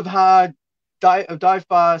should live hard, die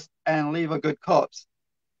fast, and leave a good corpse.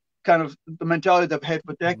 Kind of the mentality they've had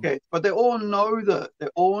for decades. But they all know that. They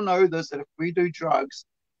all know this, that if we do drugs,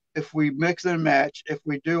 if we mix and match, if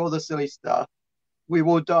we do all the silly stuff, we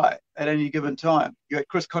will die at any given time. You had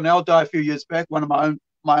Chris Cornell die a few years back, one of my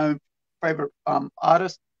own favorite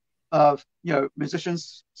artists,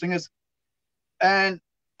 musicians, singers, and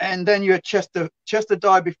then you had Chester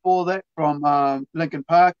died before that from Linkin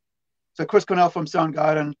Park. So Chris Cornell from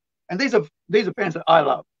Soundgarden, and these are bands that I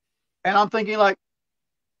love, and I'm thinking like,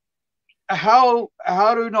 how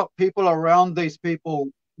do not people around these people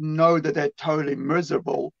know that they're totally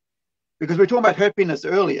miserable? Because we were talking about happiness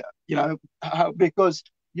earlier, because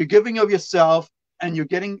you're giving of yourself and you're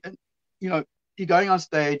getting, you're going on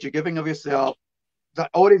stage, you're giving of yourself, the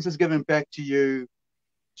audience is giving back to you.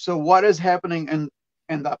 So what is happening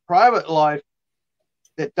in the private life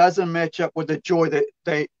that doesn't match up with the joy that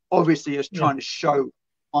they obviously is trying to show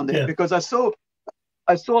on there? Because I saw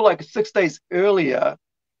like 6 days earlier,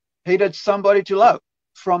 he did Somebody to Love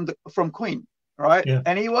from Queen, right? Yeah.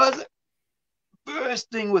 And he was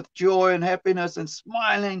bursting with joy and happiness and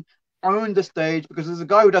smiling, owned the stage, because there's a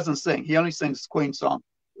guy who doesn't sing. He only sings Queen song.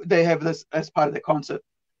 They have this as part of their concert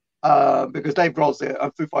because Dave Grohl's their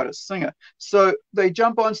Foo Fighters singer. So they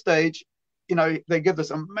jump on stage, they give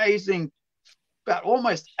this amazing, about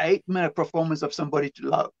almost 8-minute performance of Somebody to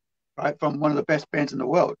Love, right? From one of the best bands in the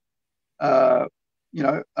world,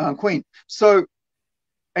 Queen. So,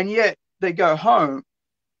 and yet they go home,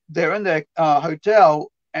 they're in their hotel,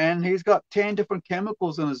 and he's got 10 different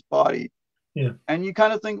chemicals in his body. Yeah. And you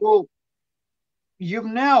kind of think, well, you've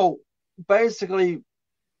now basically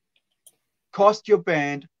cost your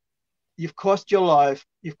band, you've cost your life,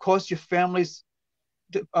 you've cost your family's,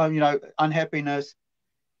 unhappiness,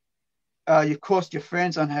 you've cost your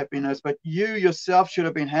friends unhappiness, but you yourself should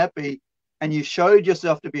have been happy, and you showed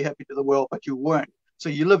yourself to be happy to the world, but you weren't. So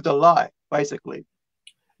you lived a lie, basically,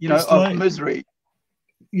 of misery.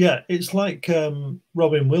 Yeah, it's like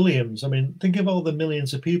Robin Williams. I mean, think of all the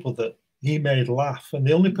millions of people that he made laugh, and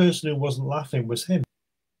the only person who wasn't laughing was him.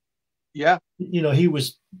 Yeah. He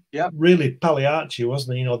was really Pagliacci,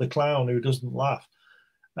 wasn't he? The clown who doesn't laugh.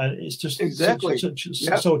 And it's just exactly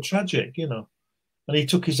so tragic, And he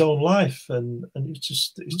took his own life, and it's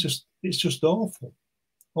just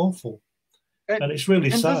awful. And it's really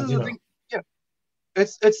sad,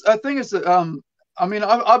 It's I think it's I mean,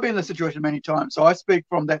 I've been in this situation many times, so I speak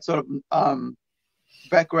from that sort of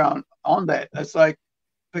background on that. It's like,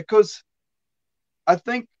 because I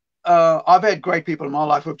think I've had great people in my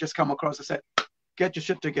life who've just come across and said, get your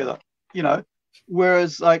shit together,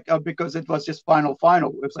 whereas like, because it was just final,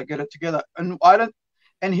 it was like, get it together.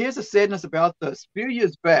 And here's the sadness about this. A few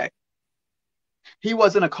years back, he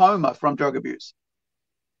was in a coma from drug abuse,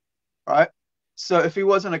 right? So if he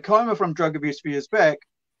was in a coma from drug abuse a few years back,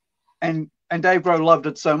 and Dave Grohl loved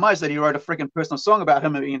it so much that he wrote a freaking personal song about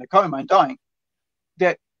him being in a coma and dying,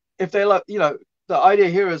 that if they love, the idea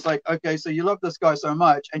here is like, okay, so you love this guy so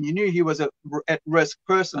much, and you knew he was at risk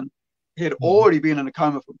person. He had already been in a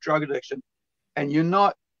coma from drug addiction, and you're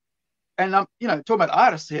not, and I'm, talking about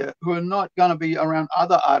artists here who are not going to be around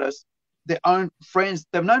other artists, their own friends.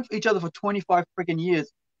 They've known each other for 25 freaking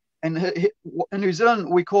years. And in New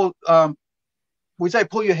Zealand, we say,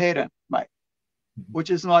 pull your head in, mate, which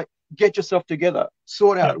is like, get yourself together,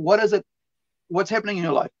 sort out what is it, what's happening in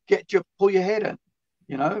your life, pull your head in,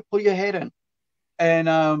 pull your head in,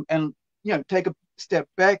 and take a step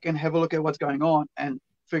back and have a look at what's going on and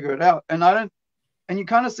figure it out. And you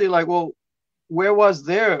kind of see like, well, where was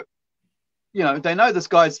their, they know this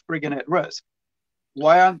guy's friggin' at risk.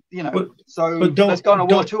 Why aren't, let's go on a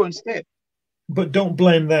World Tour instead. But don't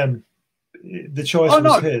blame them. The choice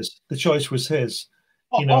was his. The choice was his.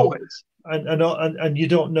 Always. And you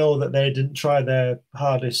don't know that they didn't try their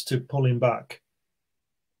hardest to pull him back.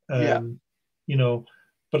 But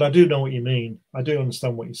I do know what you mean. I do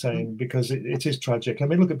understand what you're saying, because it is tragic. I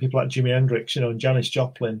mean, look at people like Jimi Hendrix, and Janis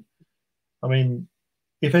Joplin. I mean,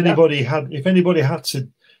 if anybody had to,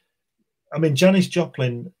 I mean, Janis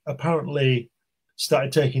Joplin apparently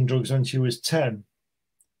started taking drugs when she was 10.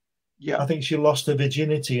 Yeah. I think she lost her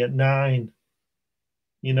virginity at 9,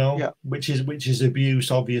 Yeah. which is abuse,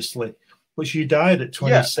 obviously. But she died at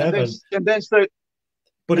Yeah. 27. And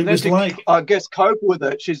But it then was to, like, I guess, cope with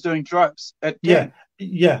it, she's doing drugs at yeah, 10.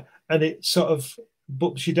 yeah. And it sort of,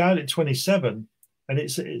 but she died at 27. And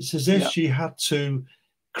it's as if Yeah. she had to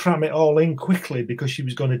cram it all in quickly because she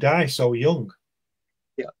was going to die so young,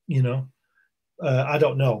 Yeah. you know. I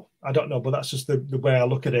don't know. But that's just the way I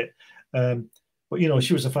look at it. But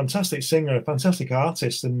she was a fantastic singer, a fantastic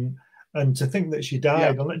artist, and to think that she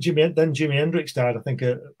Yeah. died, and Jimi Hendrix died, I think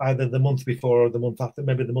either the month before or the month after,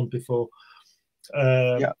 maybe the month before,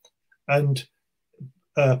 Yeah. and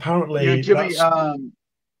apparently Jimmy,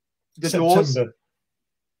 that's the Doors. September.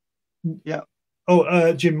 Yeah.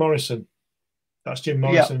 Oh, Jim Morrison. That's Jim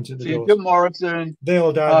Yeah. Morrison to the See, Doors. Jim Morrison, They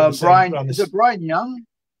all died at the same. Brian, is it Brian Young?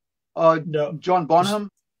 No, John Bonham?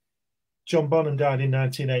 John Bonham died in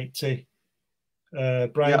 1980.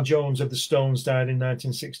 Brian Jones of the Stones died in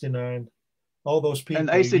 1969. All those people. And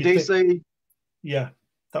AC/DC. Yeah,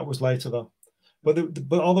 that was later though. But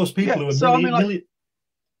all those people who are so,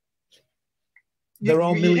 they're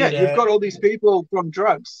all millionaires. Yeah, you've got all these people from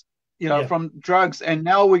drugs, from drugs, and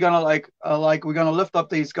now we're gonna we're gonna lift up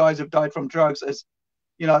these guys who've died from drugs as,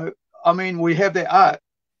 we have their art,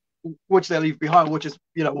 which they leave behind, which is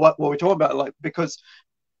what we're talking about, because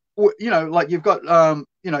you've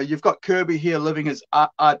got Kirby here living his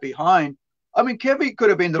art behind. I mean, Kirby could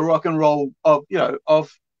have been the rock and roll of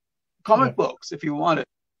comic books if you wanted,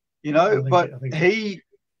 but he,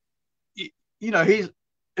 his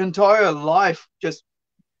entire life just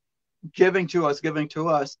giving to us,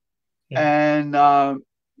 and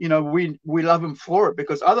we love him for it,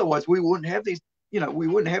 because otherwise we wouldn't have these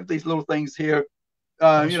little things here,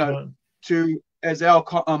 to as our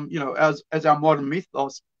as our modern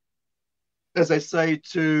mythos, as they say,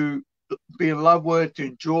 to be in love with, to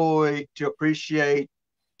enjoy, to appreciate,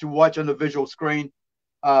 to watch on the visual screen,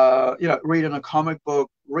 read in a comic book,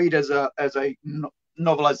 read as a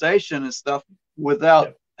novelization and stuff,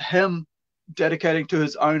 without him dedicating to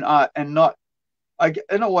his own art and not,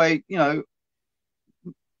 in a way,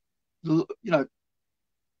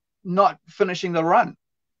 not finishing the run,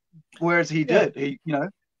 whereas he did. He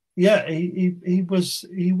was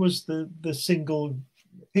the single.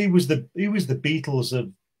 He was the Beatles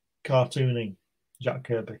of cartooning, Jack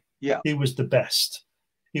Kirby. Yeah, he was the best.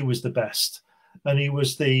 And he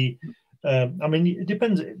was the. It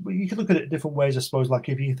depends. You can look at it different ways, I suppose. Like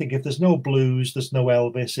if there's no blues, there's no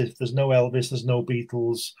Elvis. If there's no Elvis, there's no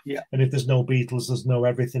Beatles. Yeah. And if there's no Beatles, there's no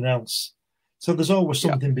everything else. So there's always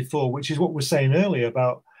something before, which is what we're saying earlier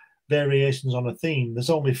about variations on a theme.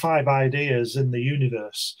 There's only 5 ideas in the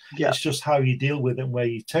universe. Yeah. It's just how you deal with it and where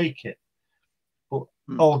you take it. But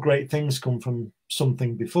all great things come from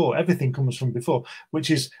something before. Everything comes from before,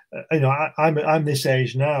 which is, I'm this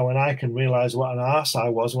age now, and I can realize what an arse I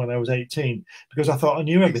was when I was 18, because I thought I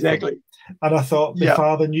knew everything. Exactly. And I thought my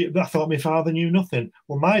father knew nothing.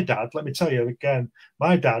 Well, my dad, let me tell you again,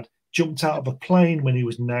 my dad jumped out of a plane when he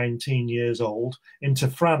was 19 years old into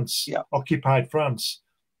France, occupied France.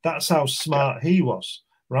 That's how smart he was,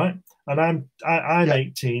 right? And I'm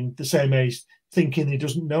 18, the same age, thinking he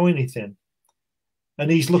doesn't know anything. And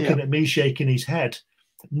he's looking at me shaking his head,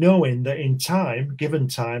 knowing that in time, given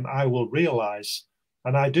time, I will realize,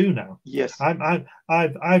 and I do now. Yes,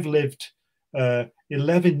 I've lived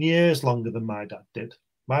 11 years longer than my dad did.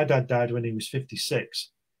 My dad died when he was 56,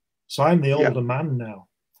 so I'm the older man now.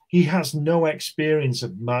 He has no experience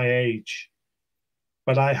of my age,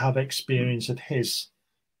 but I have experience of his,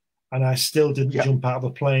 and I still didn't jump out of a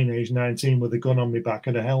plane age 19 with a gun on my back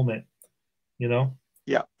and a helmet.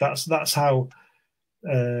 That's how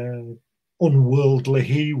unworldly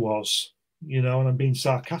he was, and I'm being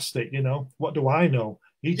sarcastic. What do I know?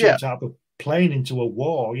 He jumped out of a plane into a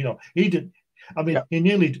war. He didn't. He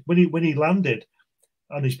nearly, when he landed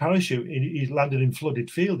on his parachute, he landed in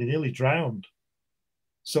flooded field. He nearly drowned.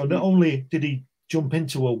 So not only did he jump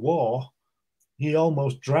into a war, he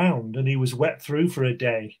almost drowned, and he was wet through for a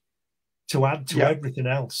day to add to everything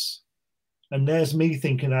else. And there's me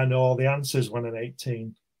thinking I know all the answers when I'm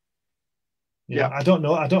 18. I don't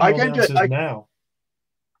know the answers now.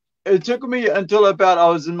 It took me until about I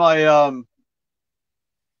was in my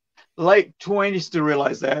late 20s to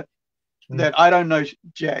realize that I don't know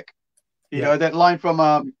Jack. You know, that line from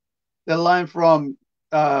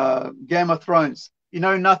Game of Thrones. You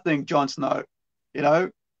know nothing, Jon Snow. You know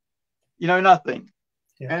nothing.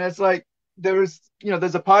 And it's like there's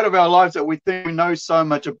a part of our lives that we think we know so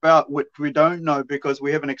much about, which we don't know because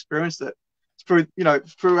we haven't experienced it through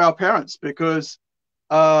our parents. Because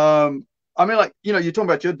you're talking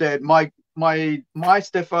about your dad. My my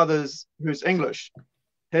stepfather's, who's English,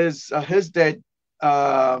 his dad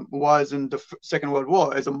was in the Second World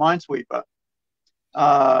War as a minesweeper.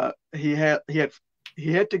 He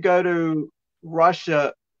had to go to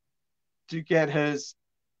Russia to get his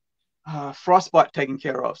frostbite taken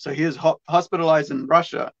care of. So he was hospitalized in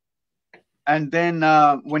Russia, and then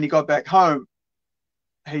when he got back home,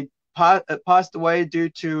 he passed away due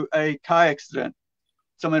to a car accident.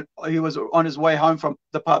 He was on his way home from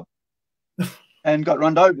the pub and got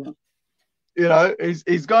run over. You know,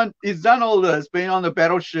 he's done all this, been on the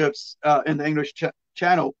battleships in the English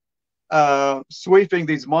Channel, sweeping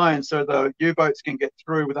these mines so the U-boats can get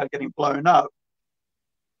through without getting blown up.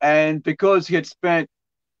 And because he had spent,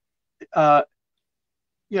 a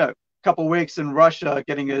couple of weeks in Russia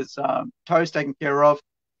getting his toes taken care of,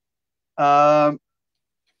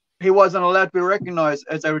 he wasn't allowed to be recognized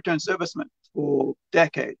as a returned serviceman for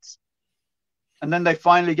decades. And then they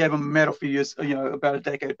finally gave him a medal for years, about a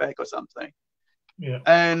decade back or something. Yeah.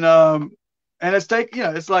 And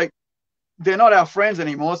it's like they're not our friends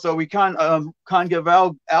anymore, so we can't give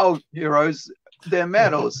our heroes their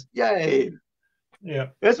medals. Yay! Yeah.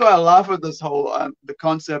 That's why I laugh at this whole the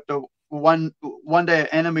concept of one day an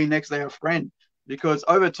enemy, next day a friend, because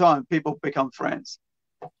over time people become friends,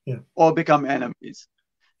 or become enemies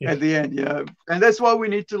at the end. And that's why we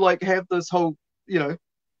need to have this whole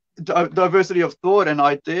diversity of thought and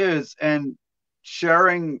ideas and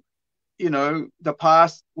sharing the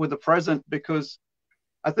past with the present, because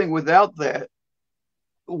I think without that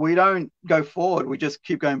we don't go forward. We just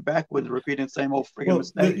keep going backwards, repeating the same old friggin'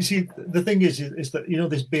 mistakes. You see, the thing is that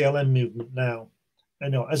this BLM movement now, I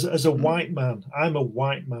know as a white man, I'm a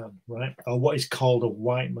white man, right? Or what is called a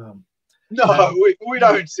white man. No, now, we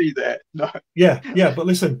don't see that. No. Yeah, but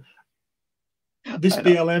listen, this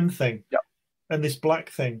BLM thing and this black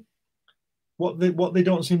thing, what they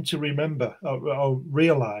don't seem to remember or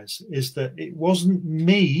realize is that it wasn't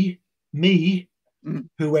me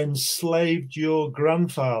who enslaved your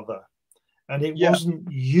grandfather, and it wasn't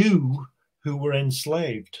you who were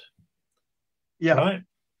enslaved. Yeah. Right?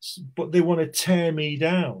 But they want to tear me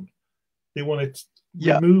down. They want to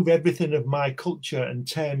remove everything of my culture and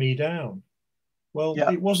tear me down. Well,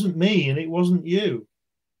 it wasn't me and it wasn't you.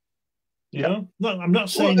 You know? No, I'm not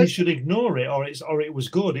saying you should ignore it or it was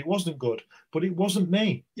good. It wasn't good, but it wasn't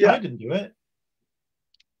me. I didn't do it.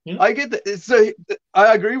 I get that. So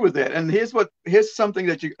I agree with that. And here's something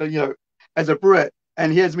that you as a Brit,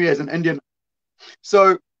 and here's me as an Indian.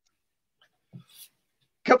 So a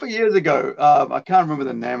couple of years ago, I can't remember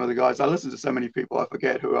the name of the guys. I listen to so many people, I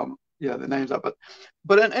forget who the names are.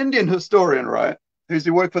 But an Indian historian, right, who's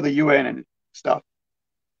to work for the UN and stuff.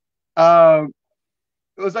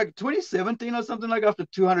 It was like 2017 or something, like after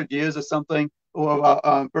 200 years or something,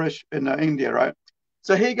 or British in India, right?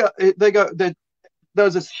 So there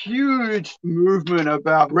was this huge movement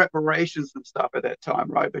about reparations and stuff at that time,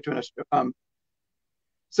 right? Between us.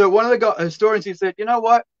 So one of the historians, he said, you know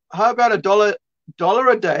what? How about $1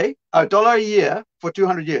 a day, $1 a year for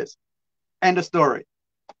 200 years? End of story.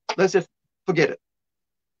 Let's just forget it.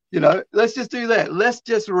 Let's just do that. Let's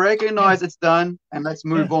just recognize it's done and let's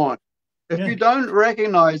move on. If you don't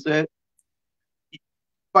recognize it,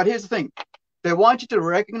 but here's the thing, they want you to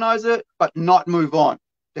recognize it, but not move on.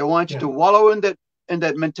 They want you to wallow in that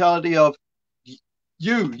mentality of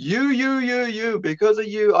you. Because of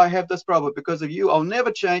you, I have this problem. Because of you, I'll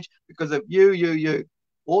never change. Because of you.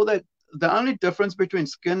 All that. The only difference between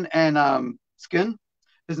skin and skin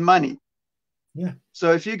is money. Yeah.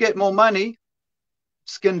 So if you get more money,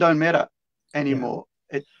 skin don't matter anymore.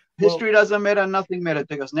 History doesn't matter. Nothing matters,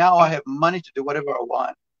 because now I have money to do whatever I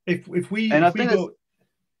want. If we go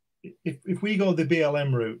the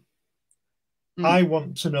BLM route, I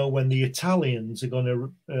want to know when the Italians are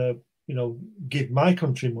going to, give my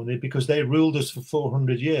country money, because they ruled us for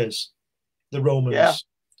 400 years, the Romans. Yeah.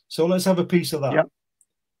 So let's have a piece of that.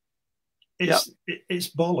 Yeah. It's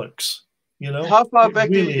bollocks, How far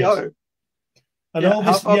back do you go? And all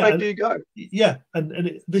this, how far back do you go? Yeah,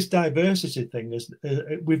 and this diversity thing is,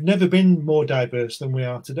 we've never been more diverse than we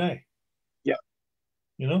are today. Yeah.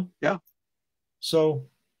 Yeah. So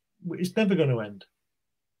it's never going to end.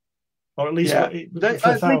 Or at least for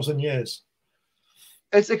 1,000 years.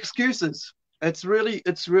 It's excuses. It's really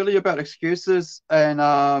about excuses,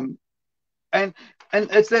 and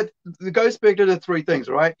it's that it goes back to the three things,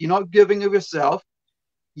 right? You're not giving of yourself.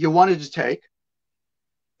 You wanted to take.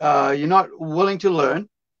 You're not willing to learn,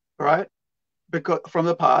 right? Because from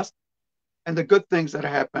the past and the good things that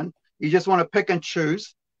happen, you just want to pick and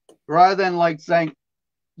choose, rather than saying,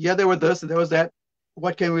 yeah, there was this and there was that.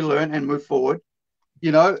 What can we learn and move forward?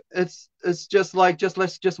 You know, it's just like just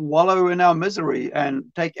let's just wallow in our misery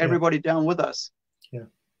and take Yeah. everybody down with us. Yeah.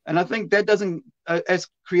 And I think that doesn't, as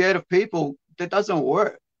creative people, that doesn't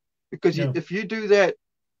work because No. if you do that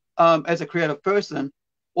as a creative person,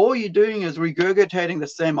 all you're doing is regurgitating the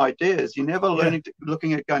same ideas. You're never Yeah.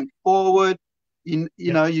 looking at going forward. You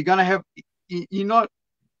Yeah. know, you're going to have, you're not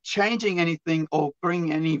changing anything or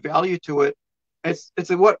bringing any value to it. It's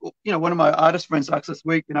what, you know, one of my artist friends asked this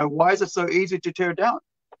week, you know, why is it so easy to tear down?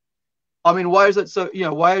 I mean, why is it so, you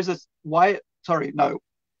know, why is it, why, sorry, no,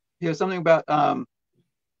 here's something about,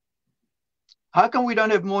 how come we don't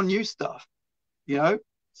have more new stuff, you know?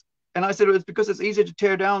 And I said, it's because it's easier to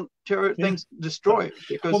tear down, tear Yeah. things, destroy.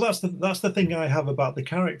 Because Well, that's the thing I have about the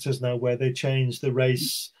characters now, where they change the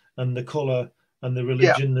race and the color and the yeah,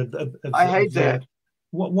 religion I hate that.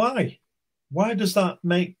 What? Why? Why does that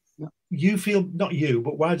make you feel, not you,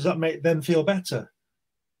 but why does that make them feel better?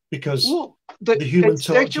 Because Well, the Human it's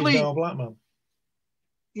Torch is actually, now a black man.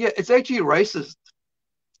 yeah, it's actually racist.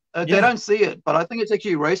 They Yeah. don't see it, but I think it's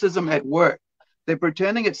actually racism at work. They're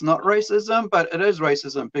pretending it's not racism, but it is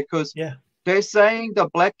racism because Yeah. they're saying the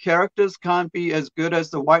black characters can't be as good as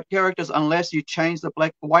the white characters unless you change the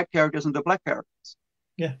white characters into black characters.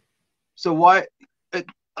 Yeah. So why? It,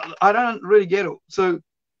 I don't really get it. So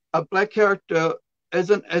a black character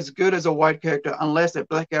isn't as good as a white character unless that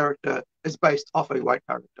black character is based off a white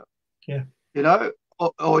character. Yeah. You know,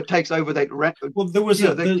 or it takes over that rank. Well, there was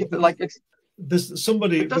like there's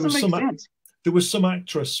somebody. it doesn't make sense. There was some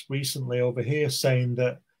actress recently over here saying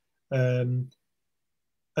that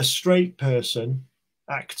a straight person,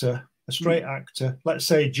 actor, a straight actor, let's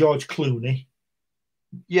say George Clooney,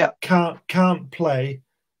 yeah, can't play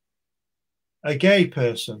a gay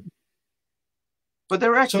person. But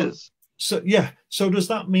they're actors. So yeah. So does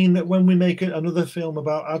that mean that when we make another film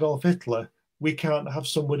about Adolf Hitler, we can't have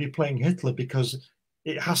somebody playing Hitler because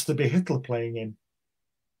it has to be Hitler playing him?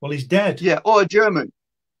 Well, he's dead. Yeah, or a German.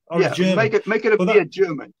 Or yeah, a German. make it be a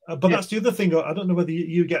German. But that's the other thing. I don't know whether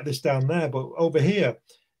you get this down there, but over here,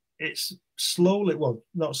 it's slowly. Well,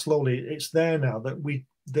 not slowly. It's there now that we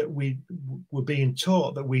were being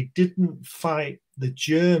taught that we didn't fight the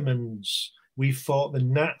Germans. We fought the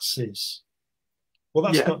Nazis. Well,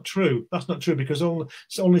 that's not true. That's not true because only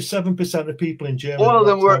 7% of people in Germany all of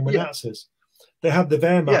them were Nazis. They had the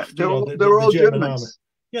Wehrmacht. Yeah, they were all German Germans. army.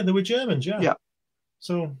 Yeah, they were Germans. Yeah. Yeah.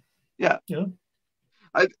 So yeah, you know,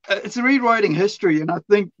 it's rewriting history, and I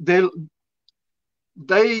think their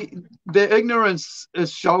ignorance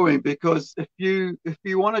is showing because if you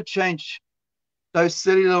want to change those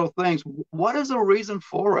silly little things, what is the reason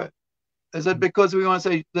for it? Is it because we want to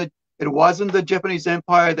say that it wasn't the Japanese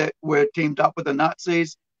Empire that were teamed up with the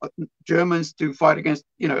Nazis, Germans to fight against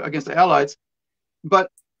the Allies? But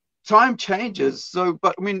time changes. So,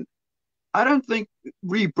 but I mean, I don't think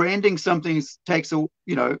rebranding something takes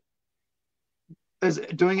is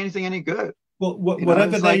doing anything any good. Well,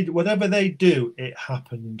 whatever they do, it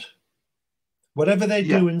happened. Whatever they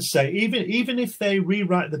do and say, even if they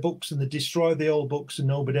rewrite the books and they destroy the old books and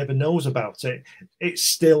nobody ever knows about it, it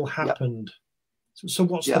still happened. So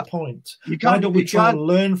what's the point? Why don't we try and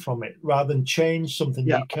learn from it rather than change something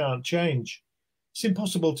that you can't change? It's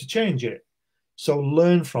impossible to change it. So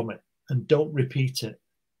learn from it and don't repeat it.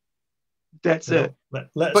 That's it.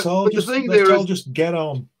 Let's all just get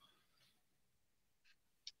on.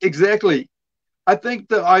 Exactly. I think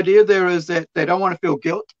the idea there is that they don't want to feel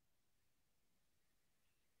guilt.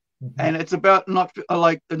 And it's about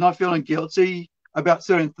not feeling guilty about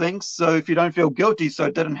certain things. So if you don't feel guilty, so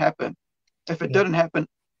it didn't happen. If it didn't happen,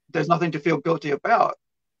 there's nothing to feel guilty about.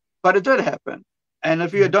 But it did happen. And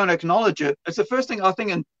if you don't acknowledge it, it's the first thing I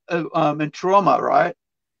think in trauma, right?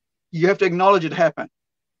 You have to acknowledge it happened.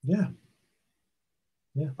 Yeah.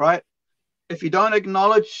 Yeah. Right? If you don't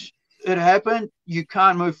acknowledge it happened, you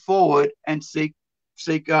can't move forward and seek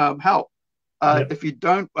help. If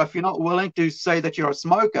you're not willing to say that you're a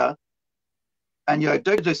smoker and you're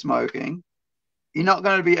addicted to smoking, you're not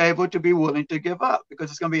going to be able to be willing to give up because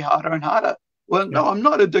it's going to be harder and harder. Well, no, I'm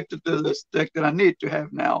not addicted to this stick that I need to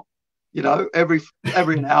have now. You know, every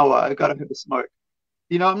an hour I got to have a smoke.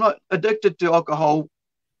 You know, I'm not addicted to alcohol,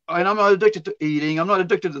 and I'm not addicted to eating. I'm not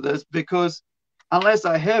addicted to this because unless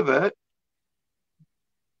I have it,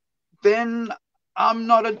 then I'm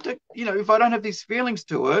not addicted. You know, if I don't have these feelings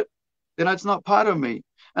to it, then it's not part of me.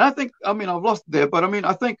 And I think, I mean, I've lost there, but I mean,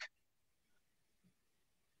 I think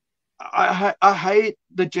I hate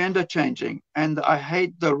the gender changing and I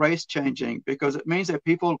hate the race changing because it means that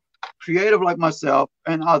people creative like myself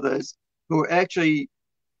and others who actually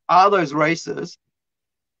are those races,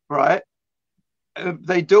 right?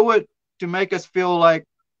 They do it to make us feel like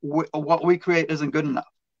what we create isn't good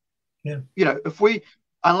enough. Yeah. You know,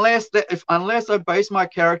 unless I base my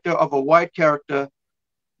character of a white character,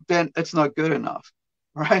 then it's not good enough,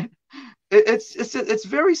 right? It's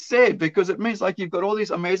very sad, because it means like you've got all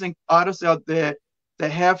these amazing artists out there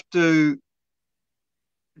that have to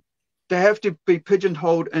be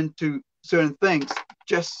pigeonholed into certain things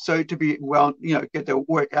just so to be get their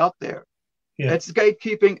work out there. Yeah. It's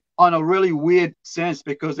gatekeeping on a really weird sense,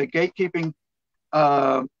 because they're gatekeeping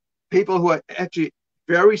people who are actually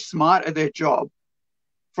very smart at their job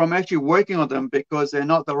from actually working on them, because they're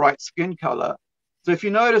not the right skin color. So if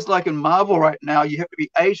you notice, like in Marvel right now, you have to be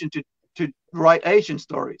Asian to write Asian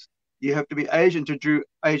stories. You have to be Asian to do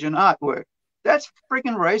Asian artwork. That's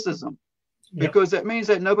freaking racism, because that means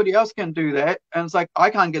that nobody else can do that. And it's like,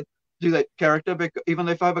 I can't do that character, even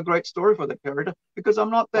if I have a great story for that character, because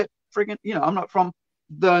I'm not that freaking, I'm not from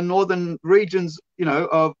the northern regions,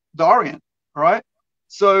 of the Orient, right?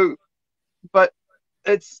 So, but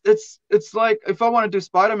it's like, if I want to do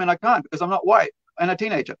Spider-Man, I can't, because I'm not white and a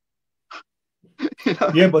teenager.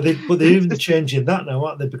 Yeah, but they're even changing that now,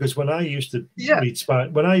 aren't they? Because when I used to read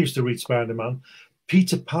Spider-Man,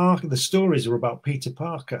 Peter Parker, the stories are about Peter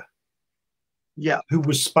Parker, who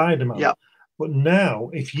was Spider-Man. Yeah. But now,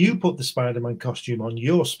 if you put the Spider-Man costume on,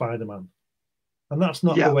 you're Spider-Man, and that's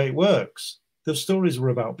not the way it works. The stories were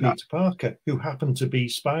about Peter Parker, who happened to be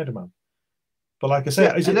Spider-Man. But like I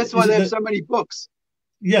said, that's why they have so many books.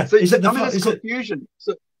 Yeah, so, it's confusion.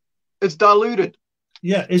 So it's diluted.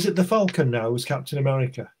 Yeah, is it the Falcon now who's Captain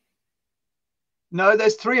America? No,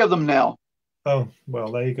 there's 3 of them now. Oh,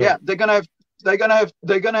 well, there you go. Yeah, they're gonna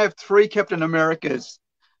have 3 Captain Americas.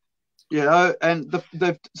 And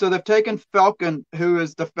they've taken Falcon, who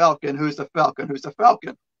is the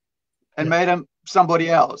Falcon, and made him somebody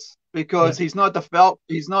else, because he's not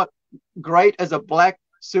he's not great as a black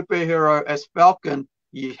superhero as Falcon.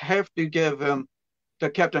 You have to give him the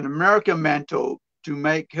Captain America mantle to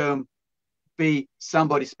make him be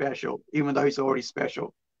somebody special, even though he's already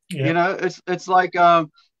special. It's like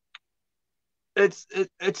it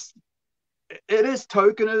is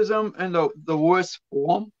tokenism in the worst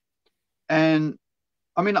form. And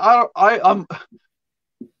I mean, I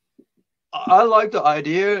like the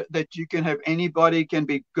idea that you can have anybody can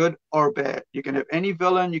be good or bad. You can have any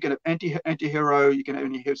villain, you can have anti-hero, you can have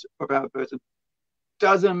any superpower person.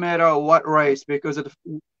 Doesn't matter what race, because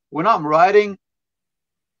when I'm writing,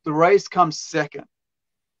 the race comes second.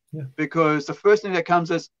 Yeah. Because the first thing that comes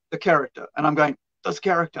is the character. And I'm going, this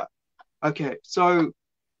character. Okay, so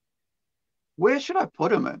where should I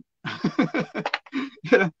put him in?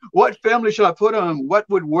 What family should I put him in? What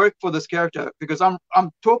would work for this character? Because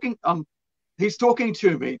he's talking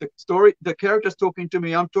to me. The character's talking to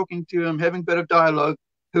me. I'm talking to him, having a bit of dialogue.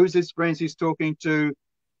 Who's his friends he's talking to?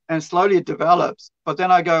 And slowly it develops. But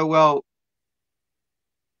then I go, well,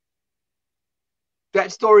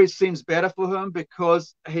 that story seems better for him,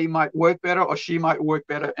 because he might work better, or she might work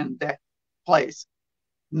better in that place.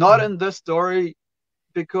 Not in this story,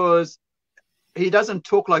 because he doesn't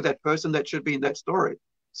talk like that person that should be in that story.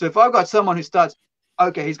 So if I've got someone who starts,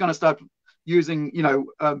 he's going to start using,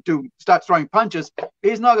 to start throwing punches,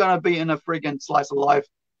 he's not going to be in a friggin' slice of life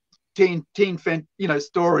teen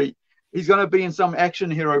story. He's going to be in some action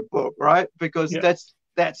hero book, right? Because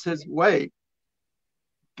that's his way.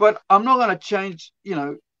 But I'm not going to change,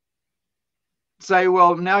 say,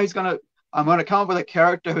 well, now I'm going to come up with a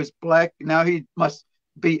character who's black. Now he must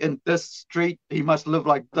be in this street. He must live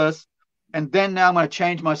like this. And then now I'm going to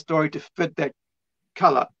change my story to fit that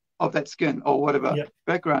color of that skin or whatever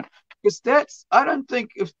background. Because I don't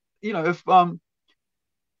think if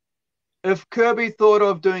Kirby thought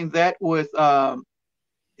of doing that with,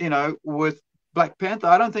 with Black Panther,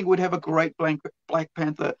 I don't think we'd have a great Black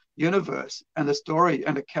Panther universe and the story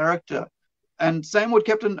and the character. And same with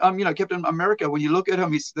Captain America. When you look at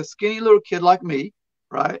him, he's the skinny little kid like me,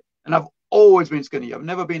 right? And I've always been skinny. I've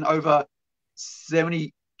never been over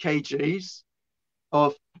 70 kgs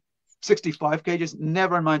or 65 kgs.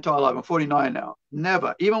 Never in my entire life. I'm 49 now.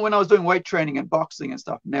 Never. Even when I was doing weight training and boxing and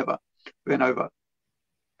stuff, never been over.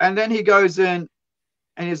 And then he goes in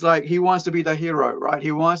and he's like, he wants to be the hero, right?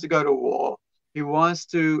 He wants to go to war. He wants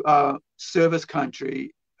to serve his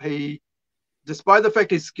country. Despite the fact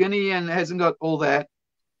he's skinny and hasn't got all that,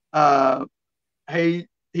 he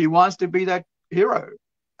wants to be that hero.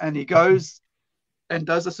 And he goes and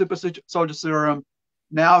does the super soldier serum.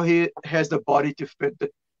 Now he has the body to fit the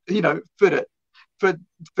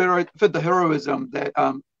heroism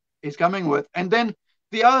that he's coming with. And then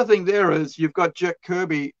the other thing there is you've got Jack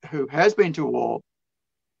Kirby, who has been to war,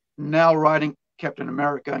 now writing Captain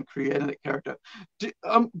America and creating that character. Do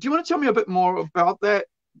you want to tell me a bit more about that?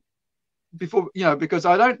 before, because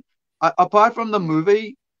apart from the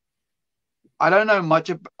movie, I don't know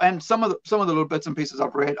much and some of the little bits and pieces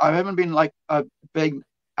I've read. I haven't been like a big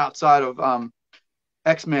outside of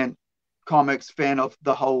X-Men comics fan of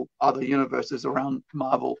the whole other universes around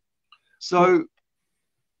Marvel. So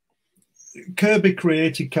Kirby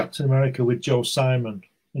created Captain America with Joe Simon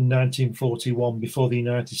in 1941 before the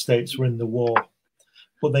United States were in the war,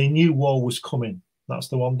 but they knew war was coming. That's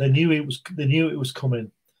the one. They knew it was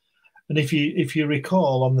coming. And if you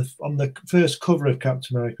recall, on the first cover of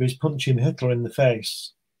Captain America, he's punching Hitler in the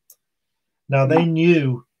face. Now they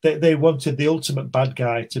knew that they wanted the ultimate bad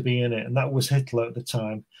guy to be in it, and that was Hitler at the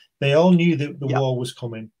time. They all knew that the war was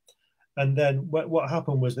coming. And then what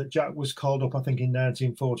happened was that Jack was called up, I think, in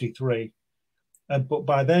 1943. But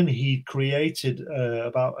by then he'd created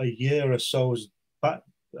about a year or so's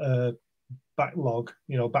backlog,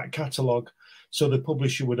 back catalogue, so the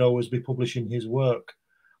publisher would always be publishing his work.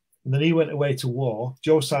 And then he went away to war.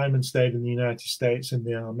 Joe Simon stayed in the United States in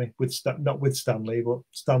the army, not with Stanley, but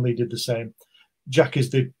Stanley did the same. Jack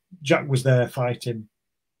was there fighting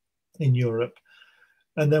in Europe.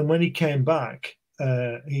 And then when he came back,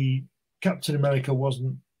 Captain America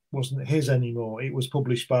wasn't his anymore. It was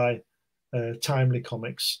published by Timely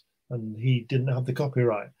Comics, and he didn't have the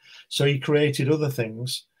copyright. So he created other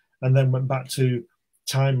things and then went back to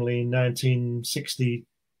Timely in 1960,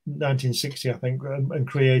 I think, and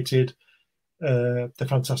created the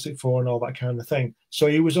Fantastic Four and all that kind of thing. So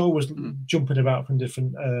he was always jumping about from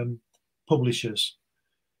different publishers.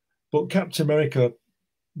 But Captain America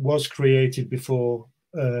was created before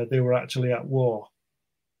they were actually at war.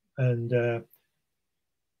 And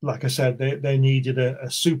like I said, they needed a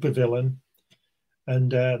supervillain,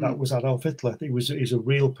 and that was Adolf Hitler. He's a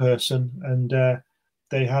real person, and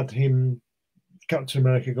they had Captain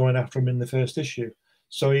America, going after him in the first issue.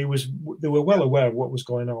 So they were well aware of what was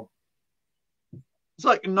going on. It's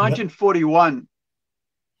like 1941,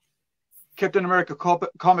 Captain America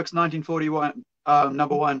Comics 1941,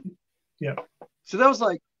 number one. Yeah. So that was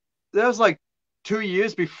like 2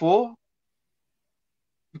 years before,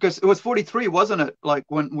 because it was 43, wasn't it? Like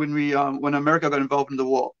when America got involved in the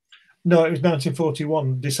war. No, it was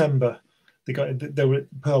 1941, December. They were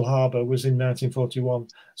at Pearl Harbor was in 1941.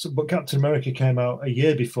 So, but Captain America came out a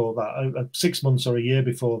year before that, 6 months or a year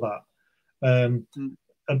before that. And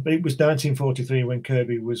it was 1943 when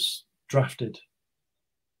Kirby was drafted,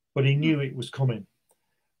 but he knew it was coming.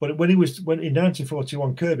 But when in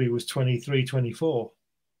 1941, Kirby was 23, 24.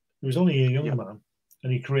 He was only a young man,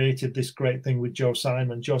 and he created this great thing with Joe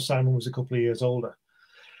Simon. Joe Simon was a couple of years older.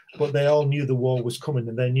 But they all knew the war was coming,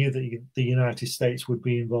 and they knew that the United States would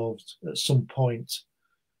be involved at some point,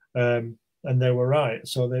 and they were right.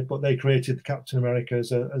 So they created Captain America as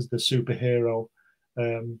the superhero.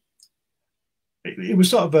 It was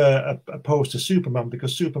sort of opposed to Superman,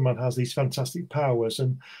 because Superman has these fantastic powers,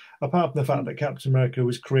 and apart from the fact that Captain America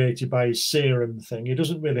was created by his serum thing, he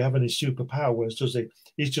doesn't really have any superpowers, does he?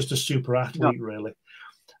 He's just a super athlete, really.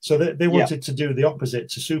 So they wanted to do the opposite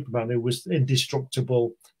to Superman, who was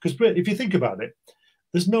indestructible. Because if you think about it,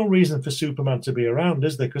 there's no reason for Superman to be around,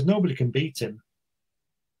 is there? Because nobody can beat him.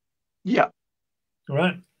 Yeah.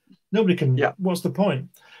 Right? Nobody can. Yeah. What's the point?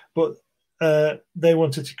 But they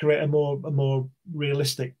wanted to create a more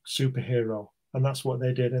realistic superhero, and that's what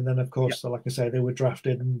they did. And then, of course, like I say, they were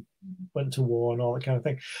drafted and went to war and all that kind of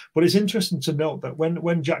thing. But it's interesting to note that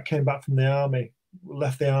when Jack came back from the army,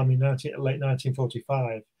 left the army late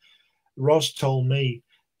 1945, Ross told me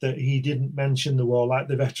that he didn't mention the war, like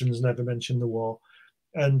the veterans never mentioned the war,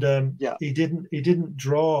 and he didn't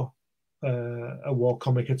draw a war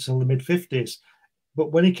comic until the mid-50s.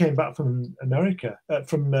 But when he came back from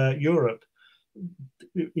Europe,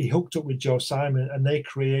 he hooked up with Joe Simon, and they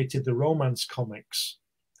created the romance comics,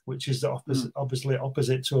 which is the obviously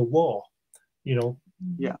opposite to a war,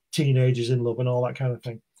 teenagers in love and all that kind of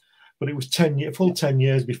thing. But it was 10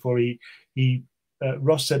 years before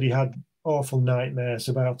Ross said he had awful nightmares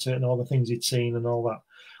about it and all the things he'd seen and all that.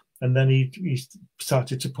 And then he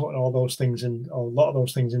started to put all those things in, or a lot of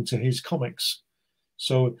those things, into his comics.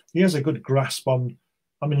 So he has a good grasp on,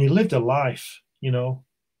 I mean, he lived a life,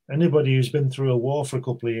 Anybody who's been through a war for a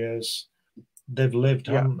couple of years, they've lived,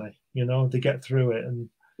 haven't they? They get through it, and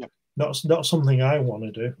not something I want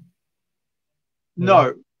to do.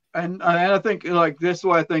 No. And I think, like, this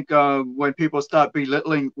way, I think when people start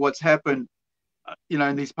belittling what's happened,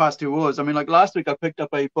 in these past 2 wars. I mean, like last week I picked up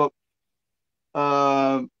a book,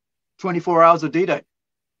 24 Hours of D-Day,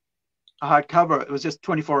 a hardcover. It was just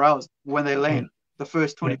 24 hours when they land, the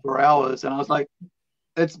first 24 hours. And I was like,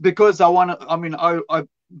 it's because I want to, I mean, I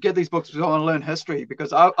get these books to go and learn history,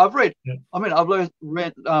 because I've read. Yeah. I mean, I've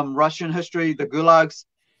read Russian history, the gulags,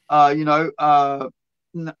 you know,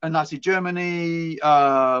 Nazi Germany,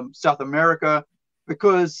 South America,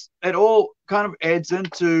 because it all kind of adds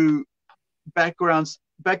into background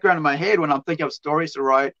in my head when I'm thinking of stories to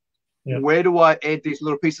write. Yeah. Where do I add these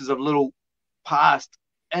little pieces of little past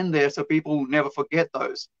in there so people never forget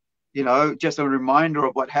those? You know, just a reminder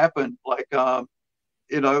of what happened. Like,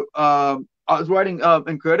 you know, I was writing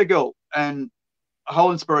in Kurdigal, and a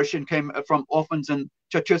whole inspiration came from orphans in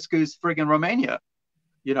Ceausescu's friggin' Romania.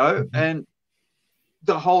 You know, and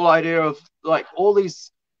the whole idea of like all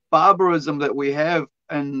these barbarism that we have,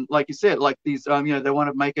 and like you said, like these, you know, they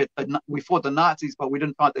want to make it. We fought the Nazis, but we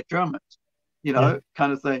didn't fight the Germans. You know,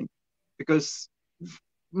 kind of thing, because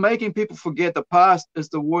making people forget the past is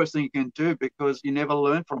the worst thing you can do, because you never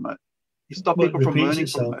learn from it. You stop people from learning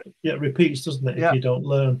from it. Yeah, it repeats, doesn't it? Yeah. If you don't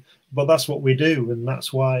learn, but that's what we do, and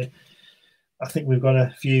that's why I think we've got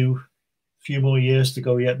a few more years to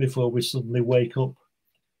go yet before we suddenly wake up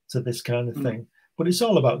to this kind of thing. But it's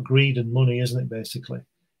all about greed and money, isn't it? Basically,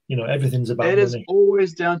 you know, everything's about money. It is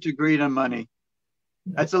always down to greed and money.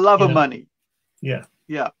 It's the love of money. Yeah.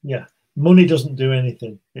 Yeah. Yeah. Money doesn't do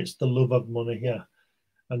anything. It's the love of money. Yeah.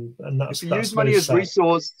 And that's, if you use money as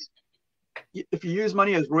resource, if you use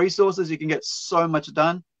money as resources, you can get so much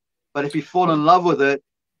done. But if you fall in love with it,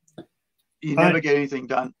 you never get anything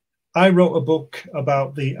done. I wrote a book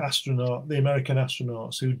about the American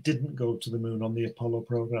astronauts who didn't go to the moon on the Apollo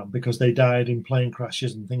program because they died in plane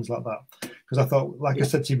crashes and things like that. Because I thought, like I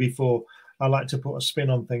said to you before, I like to put a spin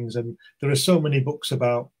on things. And there are so many books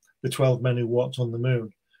about the 12 men who walked on the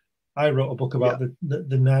moon. I wrote a book about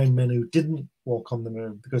the 9 men who didn't walk on the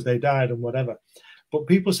moon because they died and whatever. But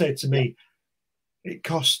people say to me, it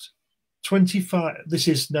cost 25. This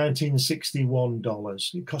is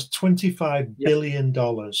 $1961. It cost $25 billion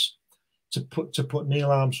to put Neil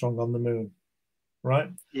Armstrong on the moon, right?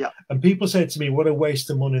 Yeah. And people say to me, what a waste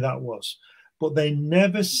of money that was. But they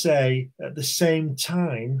never say at the same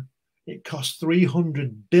time it cost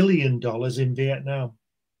 $300 billion in Vietnam.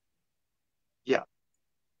 Yeah.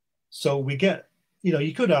 So we get, you know,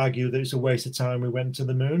 you could argue that it's a waste of time we went to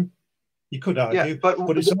the moon. You could argue, but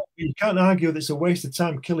it's, you can't argue that it's a waste of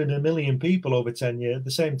time killing 1 million people over 10 years,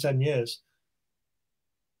 the same 10 years.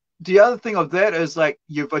 The other thing of that is, like,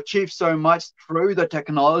 you've achieved so much through the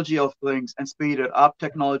technology of things and speeded up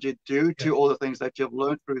technology due to all the things that you've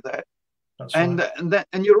learned through that. That's and right.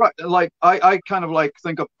 And you're right. Like I kind of like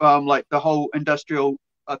think of like the whole industrial.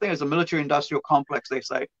 I think it's a military industrial complex. They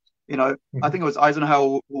say, you know, I think it was Eisenhower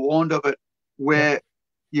who warned of it, where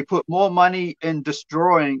you put more money in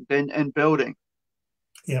destroying than in building.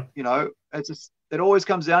 Yeah. You know, it's just, it always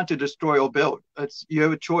comes down to destroy or build. It's, you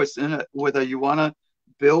have a choice in it whether you want to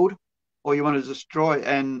build or you want to destroy.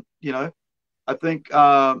 And you know, I think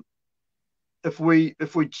if we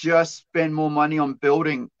just spend more money on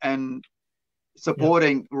building and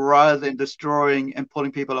supporting rather than destroying and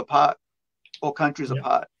pulling people apart or countries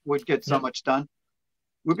apart, we'd get so much done.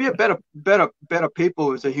 We'd be a better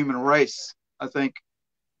people as a human race, I think.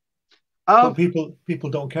 But people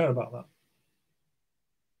don't care about that.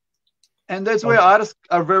 And that's where artists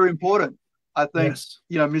are very important. I think,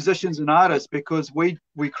 you know, musicians and artists, because we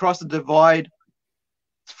cross the divide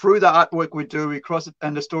through the artwork we do, we cross it,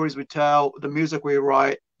 and the stories we tell, the music we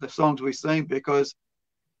write, the songs we sing, because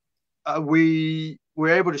we're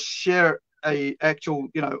able to share a actual,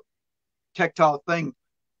 you know, tactile thing,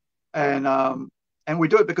 and we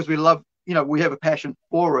do it because we love, you know, we have a passion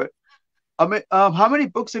for it. I mean, how many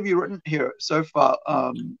books have you written here so far?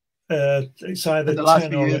 It's either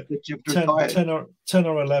 10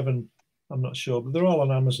 or 11. I'm not sure, but they're all on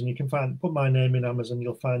Amazon. You can put my name in Amazon,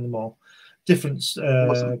 you'll find them all. Different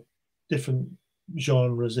different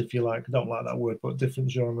genres, if you like. I don't like that word, but different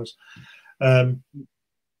genres. But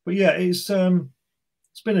yeah, it's been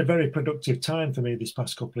a very productive time for me this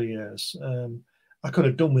past couple of years. I could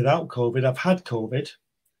have done without COVID. I've had COVID,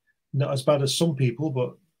 not as bad as some people,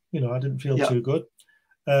 but you know, I didn't feel too good.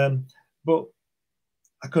 But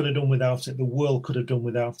I could have done without it. The world could have done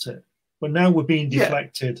without it. But now we're being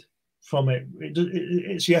deflected from it.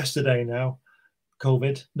 It's yesterday now,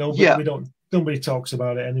 COVID. Nobody talks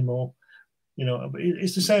about it anymore. You know,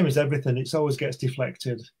 it's the same as everything. It always gets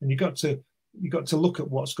deflected, and you got to look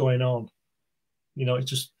at what's going on. You know,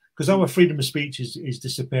 it's just because our freedom of speech is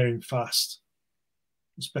disappearing fast,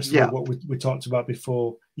 especially what we talked about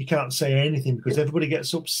before. You can't say anything because everybody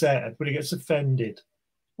gets upset, everybody gets offended.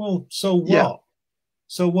 Well, so what?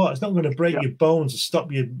 So what? It's not going to break your bones or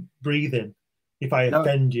stop you breathing if I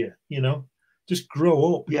offend you. You know, just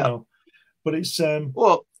grow up. You know, but it's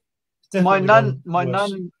definitely gone my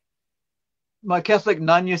worse. nun, my Catholic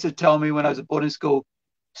nun used to tell me when I was at boarding school,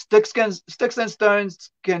 sticks and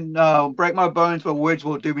stones can break my bones, but words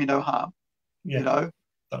will do me no harm. You Yeah, know,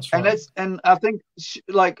 that's and right. I think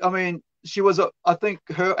I mean, I think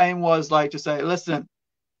her aim was like to say, listen,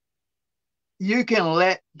 you can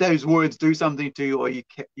let those words do something to you, or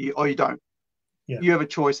or you don't. Yeah, You have a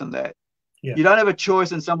choice in that. yeah, You don't have a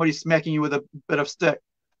choice in somebody smacking you with a bit of stick,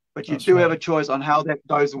 but you that's do have a right. choice on how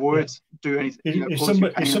those Yeah. words do anything, If cause you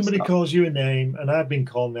if pain and somebody stuff. calls you a name, and I've been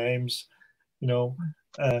called names, you know,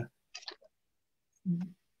 uh,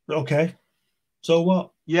 okay, so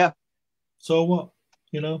what? Yeah, So what?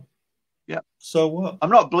 You know, yeah. so what? I'm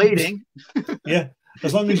not bleeding. Yeah,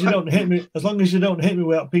 as long You as you know? don't hit me, as long as you don't hit me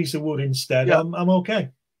with a piece of wood instead, Yeah, I'm okay.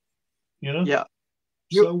 You know. yeah.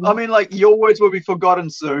 So I what? mean, like your words will be forgotten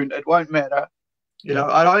soon. It won't matter. You Yeah, know,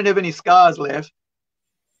 I don't have any scars left.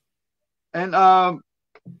 And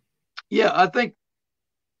yeah, I think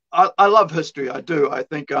I love history. I do. I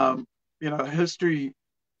think history.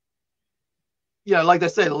 Yeah, like they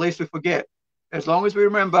say, the least we forget. As long as we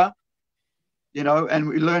remember, and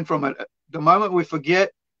we learn from it. The moment we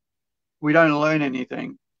forget, we don't learn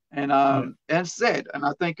anything, yeah, and it's sad. And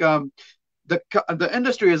I think the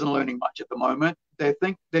industry isn't learning much at the moment.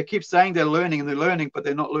 They keep saying they're learning and they're learning, but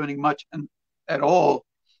they're not learning much at all,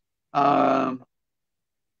 um,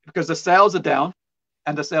 because the sales are down,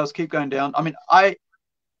 and the sales keep going down. I mean, I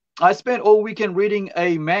spent all weekend reading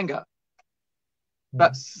a manga,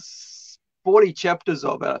 about mm. 40 chapters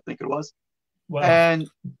of it, I think it was, Well, and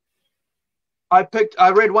I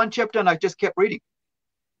read one chapter and I just kept reading.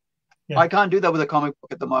 yeah. I can't do that with a comic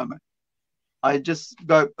book at the moment. I just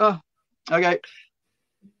go, oh, okay,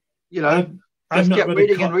 you know, I've I've just not kept read a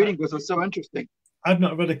reading and reading because it was so interesting. I've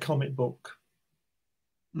not read a comic book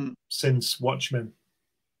Mm. since Watchmen.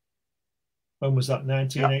 When was that? Yeah,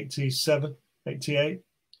 1987, 88?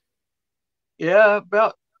 yeah,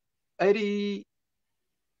 about 80,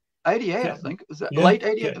 88, I Yeah, think. Was that yeah, late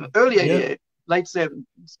 88, yeah, early yeah. 88, late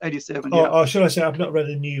 70s, 87? Or, Yeah, or should I say, I've not read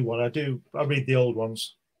a new one. I read the old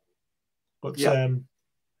ones, but yeah,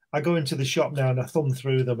 I go into the shop now and I thumb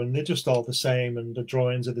through them, and they're just all the same, and the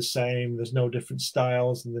drawings are the same. There's no different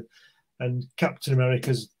styles, and Captain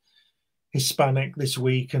America's Hispanic this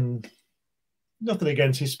week, and nothing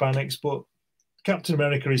against Hispanics, but Captain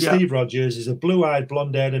America is yeah, Steve Rogers. He's a blue-eyed,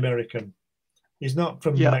 blonde-haired American. He's not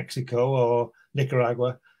from yeah. Mexico or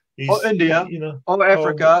Nicaragua. Or He's, India, you know, or oh,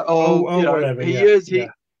 Africa, or, oh, oh, whatever. he Yeah, is, yeah,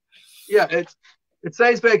 yeah, it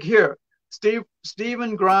says back here,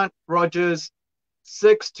 Stephen Grant Rogers,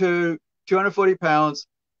 6'2", 240 pounds,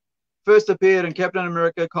 first appeared in Captain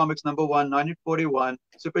America Comics #1, 1941,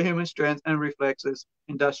 superhuman strength and reflexes,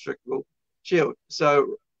 indestructible shield.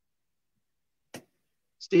 So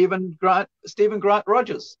Stephen Grant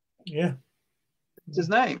Rogers yeah. is his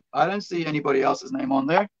name. I don't see anybody else's name on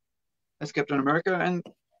there as Captain America. And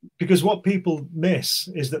Because what people miss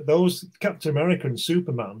is that those Captain America and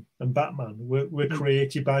Superman and Batman were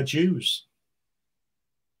created by Jews.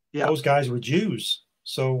 yeah. Those guys were Jews.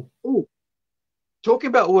 So, Ooh, talking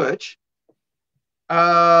about which,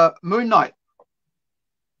 Moon Knight.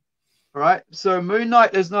 All right. So Moon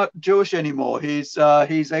Knight is not Jewish anymore. He's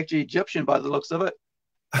actually Egyptian by the looks of it,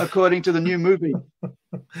 according to the new movie.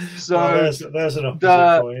 well, So there's an opposite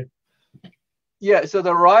the for you. yeah, so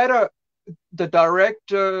the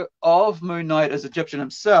director of Moon Knight is Egyptian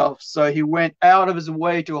himself. So he went out of his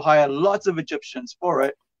way to hire lots of Egyptians for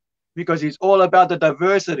it because he's all about the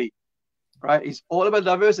diversity, right? He's all about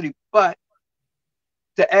diversity, but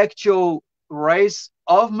the actual race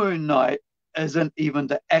of Moon Knight isn't even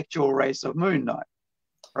the actual race of Moon Knight,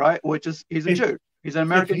 right? Which is he's a If Jew. He's an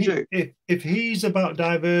American Jew. if he's about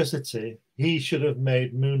diversity, he should have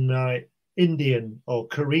made Moon Knight Indian or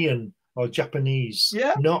Korean or Japanese,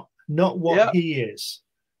 Yeah, not what yeah. he is,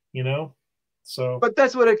 you know. So But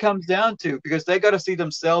that's what it comes down to because they got to see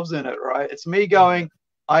themselves in it, right? It's me going,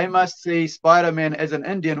 I must see Spider-Man as an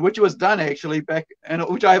Indian, which was done actually back, and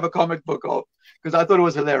which I have a comic book of because I thought it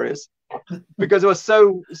was hilarious because it was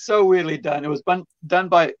so weirdly done. It was done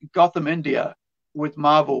by Gotham India with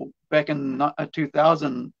Marvel back in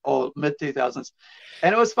 2000 or mid 2000s,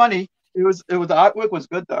 and it was funny. The artwork was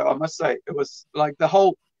good though, I must say. It was like the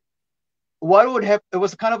whole what would have. It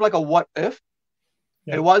was kind of like a what if.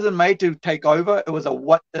 It yeah, wasn't made to take over. It was a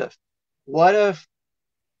what if. What if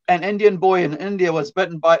an Indian boy in India was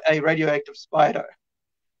bitten by a radioactive spider?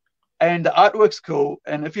 And the artwork's cool.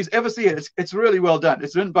 And if you ever see it, it's really well done.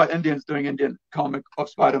 It's written by Indians doing Indian comic of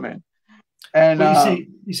Spider-Man. And but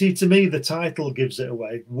you see, to me, the title gives it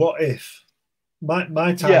away. What if? My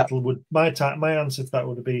yeah, title would my answer to that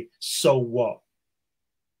would be so what?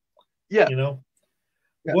 Yeah. You know,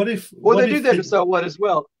 Yeah. Well, what they do if that the to So What as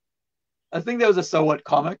well. I think there was a So What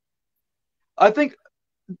comic. I think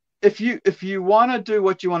if you want to do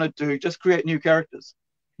what you want to do, just create new characters.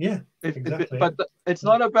 yeah, exactly. But it's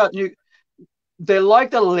not about new. They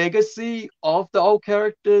like the legacy of the old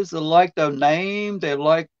characters. They like the name. They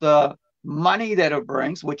like the money that it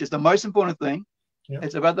brings, which is the most important thing. Yeah,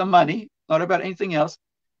 It's about the money, not about anything else.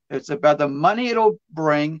 It's about the money it'll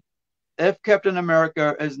bring if Captain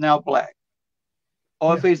America is now black,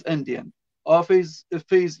 or if yeah, he's Indian, or if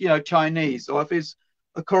he's Chinese, or if he's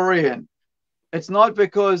a Korean. It's not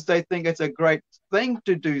because they think it's a great thing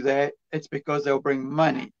to do that. It's because they'll bring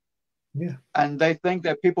money. yeah, And they think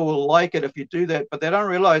that people will like it if you do that, but they don't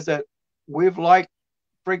realize that we've liked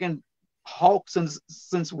friggin' Hulk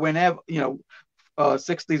since whenever,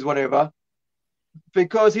 60s, whatever,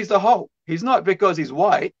 because he's the Hulk. He's not because he's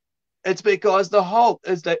white. It's because the Hulk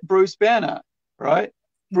is that Bruce Banner, right?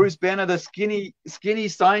 yeah. Bruce Banner, the skinny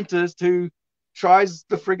scientist who tries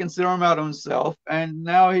the friggin' serum out of himself, and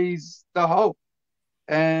now he's the Hulk,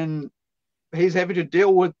 and he's having to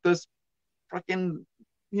deal with this freaking,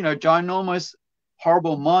 ginormous,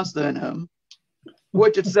 horrible monster in him,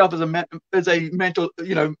 which itself is a mental,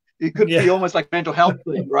 it could be Yeah. almost like mental health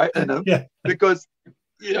thing, right? In him, Yeah. because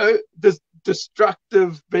this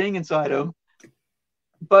destructive being inside him.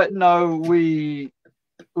 But no, we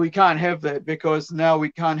can't have that, because now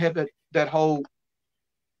we can't have that whole,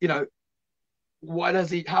 how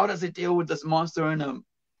does he deal with this monster in him?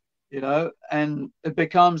 And it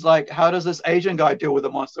becomes like, how does this Asian guy deal with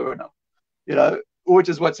the monster in him? Which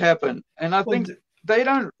is what's happened. And I think they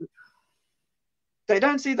don't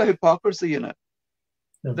see the hypocrisy in it.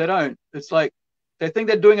 No. They don't. It's like they think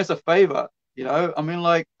they're doing us a favor. I mean,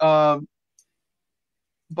 like, by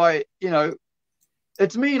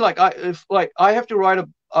it's me. Like, I have to write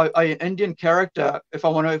a Indian character if I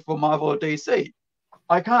want to for Marvel or DC.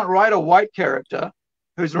 I can't write a white character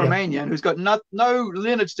who's Romanian, who's got no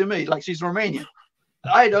lineage to me. Like, she's Romanian.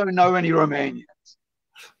 I don't know any Romanians,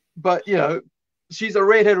 but she's a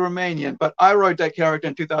redhead Romanian. But I wrote that character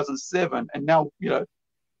in 2007, and now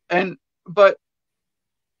but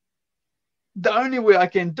the only way I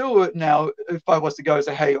can do it now, if I was to go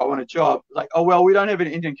say, hey, I want a job, like, oh, well, we don't have an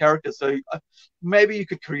Indian character, so maybe you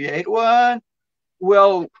could create one.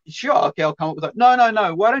 Well, sure, okay, I'll come up with that.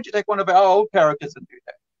 No. Why don't you take one of our old characters and do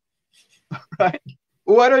that? Right?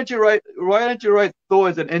 Why don't you write Thor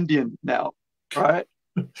as an Indian now? Right?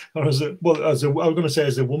 Or I was going to say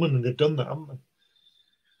as a woman, and they've done that, haven't they?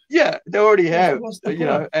 Yeah, they already have. What's the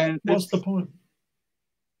point? And what's the point?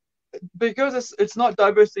 Because it's not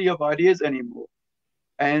diversity of ideas anymore,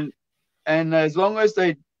 and as long as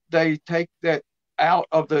they take that out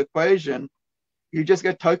of the equation, you just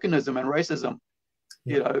get tokenism and racism.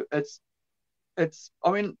 Yeah. It's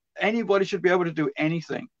I mean, anybody should be able to do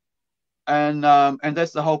anything, and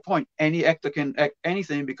that's the whole point. Any actor can act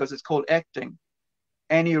anything because it's called acting.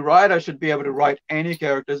 Any writer should be able to write any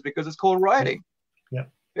characters because it's called writing. Yeah.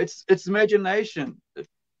 It's imagination,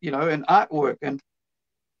 and artwork. And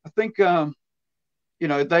I think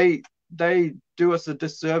they do us a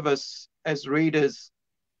disservice as readers,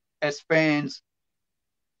 as fans,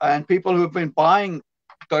 and people who have been buying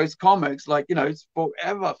those comics, like, it's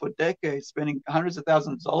forever, for decades, spending hundreds of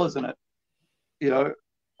thousands of dollars in it,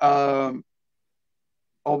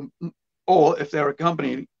 or if they're a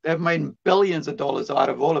company, they've made billions of dollars out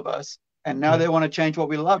of all of us, and now they want to change what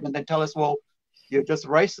we love, and then tell us, well, you're just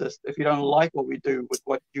racist if you don't like what we do with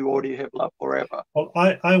what you already have loved forever. Well,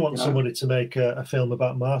 I want somebody to make a film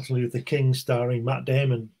about Martin Luther King starring Matt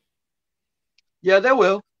Damon. Yeah, they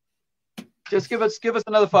will. Just give us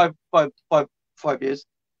another five years.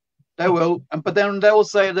 They will, but then they will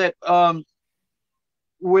say that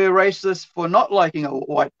we're racist for not liking a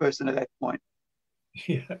white person at that point.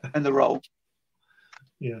 Yeah. In the role.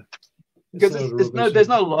 Yeah. Because there's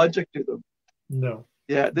no logic to them. No.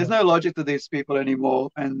 Yeah, there's no logic to these people anymore,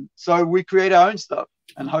 and so we create our own stuff,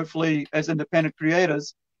 and hopefully, as independent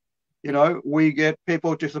creators, we get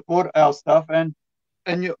people to support our stuff, and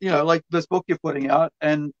like this book you're putting out,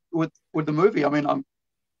 and with the movie. I mean, I'm,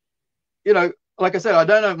 like I said, I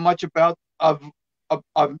don't know much about. I've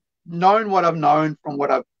known what I've known from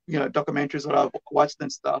what I've, documentaries that I've watched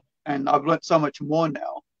and stuff, and I've learned so much more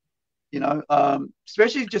now.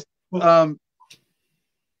 Especially just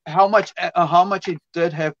how much it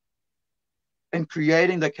did have in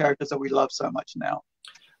creating the characters that we love so much now.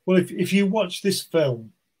 Well, if you watch this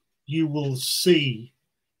film, you will see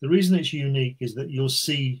the reason it's unique is that you'll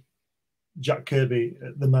see Jack Kirby,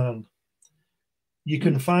 the man. You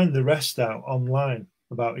can find the rest out online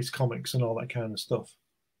about his comics and all that kind of stuff,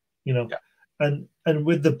 Yeah. And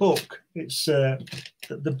with the book, it's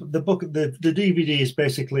the book, the DVD is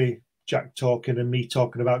basically Jack talking and me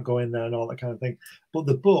talking about going there and all that kind of thing. But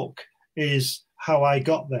the book is how I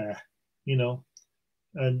got there, you know,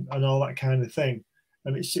 and all that kind of thing.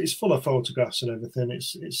 And it's full of photographs and everything.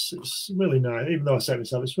 It's really nice. Even though I said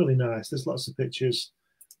myself, it's really nice. There's lots of pictures,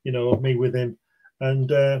 you know, of me with him,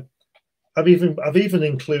 and I've even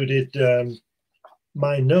included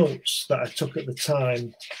my notes that I took at the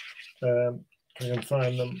time. I can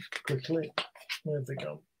find them quickly. Where have they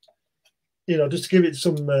gone? You know, just to give it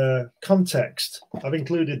some context, I've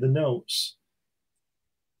included the notes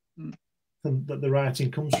that the writing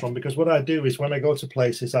comes from, because what I do is when I go to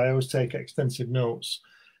places, I always take extensive notes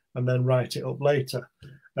and then write it up later.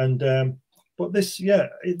 And but this, yeah,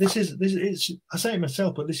 this is I say it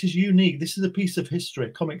myself, but this is unique. This is a piece of history,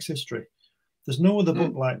 comics history. There's no other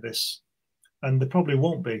book like this, and there probably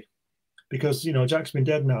won't be, because, you know, Jack's been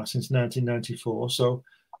dead now since 1994. So,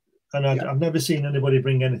 and I've never seen anybody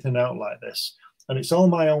bring anything out like this. And it's all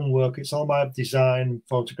my own work. It's all my design,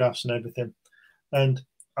 photographs and everything. And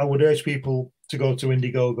I would urge people to go to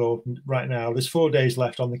Indiegogo right now. There's 4 days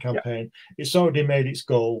left on the campaign. It's already made its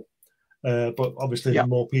goal. But obviously the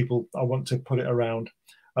more people, I want to put it around.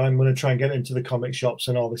 And I'm going to try and get into the comic shops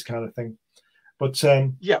and all this kind of thing. But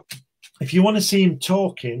if you want to see him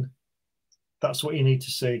talking, that's what you need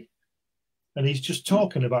to see. And he's just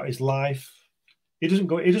talking about his life. He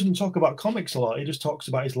doesn't talk about comics a lot. He just talks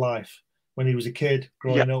about his life when he was a kid,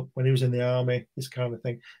 growing up, when he was in the army, this kind of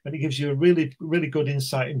thing. And it gives you a really, really good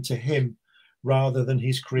insight into him rather than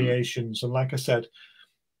his creations. And like I said,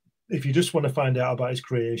 if you just want to find out about his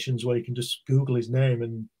creations, well, you can just Google his name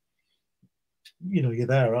and, you know, you're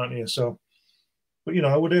there, aren't you? So, but, you know,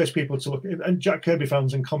 I would urge people to look, and Jack Kirby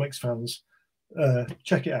fans and comics fans,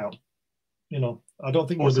 check it out. You know, I don't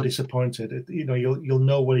think you'll be disappointed. You know, you'll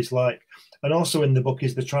know what he's like. And also in the book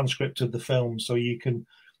is the transcript of the film, so you don't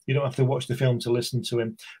have to watch the film to listen to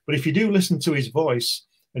him. But if you do listen to his voice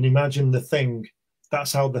and imagine the Thing,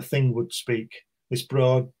 that's how the Thing would speak. This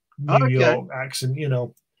broad New York accent, you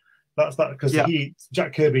know. That's that, because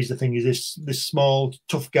Jack Kirby's the Thing. He's this small,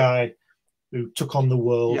 tough guy who took on the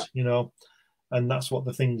world, you know, and that's what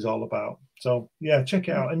the Thing's all about. So yeah, check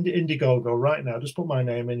it out. Indiegogo right now. Just put my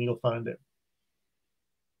name in, you'll find it.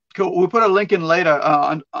 Cool. We'll put a link in later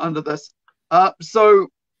under this. So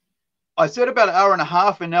I said about an hour and a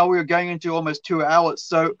half, and now we're going into almost 2 hours.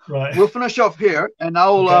 So we'll finish off here, and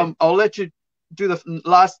I'll let you do the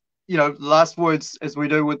last words as we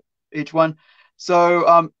do with each one.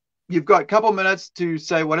 So you've got a couple minutes to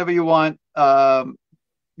say whatever you want,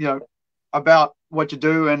 you know, about what you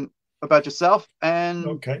do and about yourself. And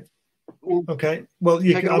well,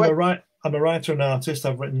 I'm a writer and artist.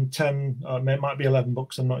 I've written 10, it might be 11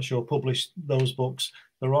 books, I'm not sure, published those books.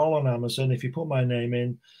 They're all on Amazon. If you put my name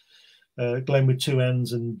in, Glenn with 2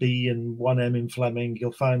 N's and B and 1 M in Fleming,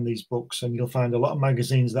 you'll find these books, and you'll find a lot of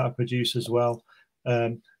magazines that I produce as well.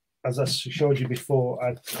 As I showed you before,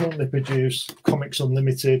 I currently produce Comics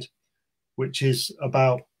Unlimited, which is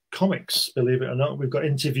about comics, believe it or not. We've got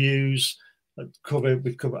interviews, we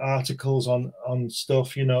cover articles on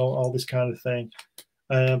stuff, you know, all this kind of thing.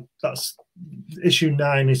 That's issue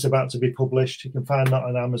 9 is about to be published. You can find that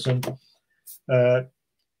on Amazon.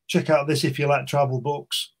 Check out this if you like travel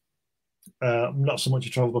books. Not so much a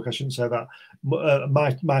travel book, I shouldn't say that.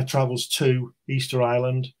 My travels to Easter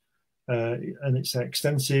Island, and it's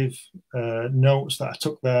extensive notes that I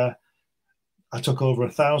took there. I took over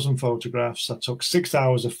 1,000 photographs. I took 6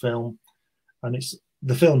 hours of film, and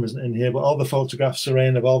the film isn't in here, but all the photographs are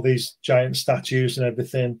in of all these giant statues and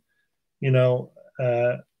everything, you know.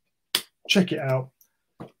 Check it out.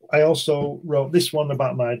 I also wrote this one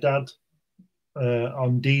about my dad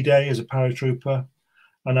on D-Day as a paratrooper,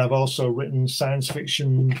 and I've also written science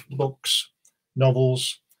fiction books,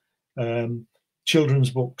 novels,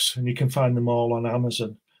 children's books, and you can find them all on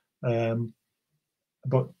Amazon.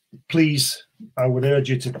 But please, I would urge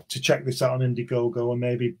you to check this out on Indiegogo and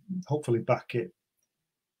maybe hopefully back it.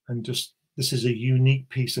 And just, this is a unique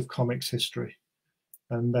piece of comics history.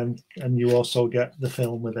 And you also get the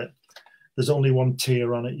film with it. There's only one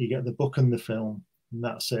tier on it. You get the book and the film, and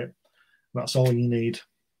that's it. That's all you need.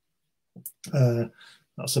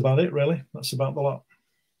 That's about it, really. That's about the lot.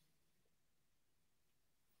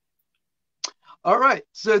 All right.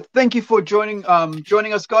 So thank you for joining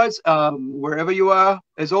us, guys. Wherever you are,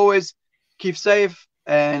 as always, keep safe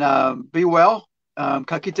and be well. Ka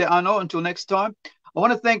kite ano. Until next time. I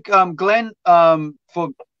want to thank Glenn for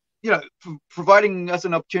providing us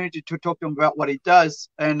an opportunity to talk to him about what he does.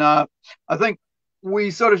 And I think we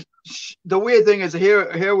sort of the weird thing is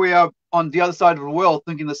here we are on the other side of the world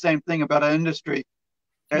thinking the same thing about our industry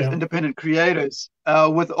as independent creators,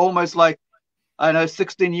 with almost like, I know,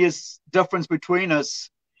 16 years difference between us,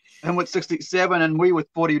 him with 67 and we with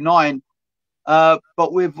 49.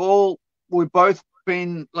 But we've both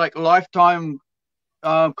been like lifetime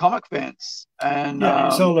comic fans. And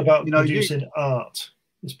it's all about producing art.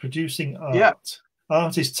 It's producing art. Yeah.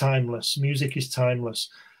 Art is timeless. Music is timeless.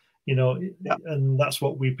 And that's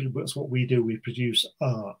what we do. We produce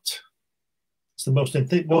art. It's the most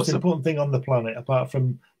important thing on the planet, apart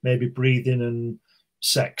from maybe breathing and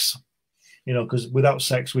sex. Because without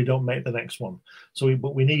sex, we don't make the next one.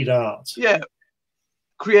 But we need art. Yeah,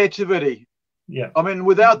 creativity. Yeah, I mean,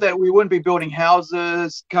 without that, we wouldn't be building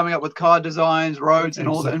houses, coming up with car designs, roads, and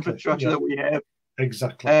all the infrastructure that we have.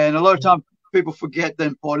 Exactly. And a lot of times, people forget the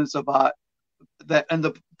importance of art. That and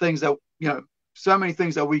the things that so many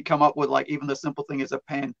things that we come up with, like even the simple thing is a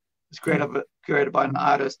pen, is created by an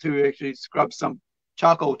artist who actually scrubs some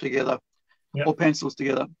charcoal together or pencils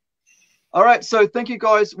together. All right, so thank you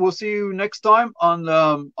guys. We'll see you next time on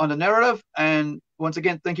the narrative. And once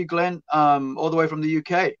again, thank you, Glenn, all the way from the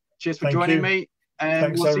UK. Cheers for joining me,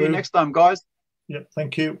 and we'll see you next time, guys. Yeah,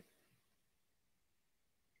 thank you.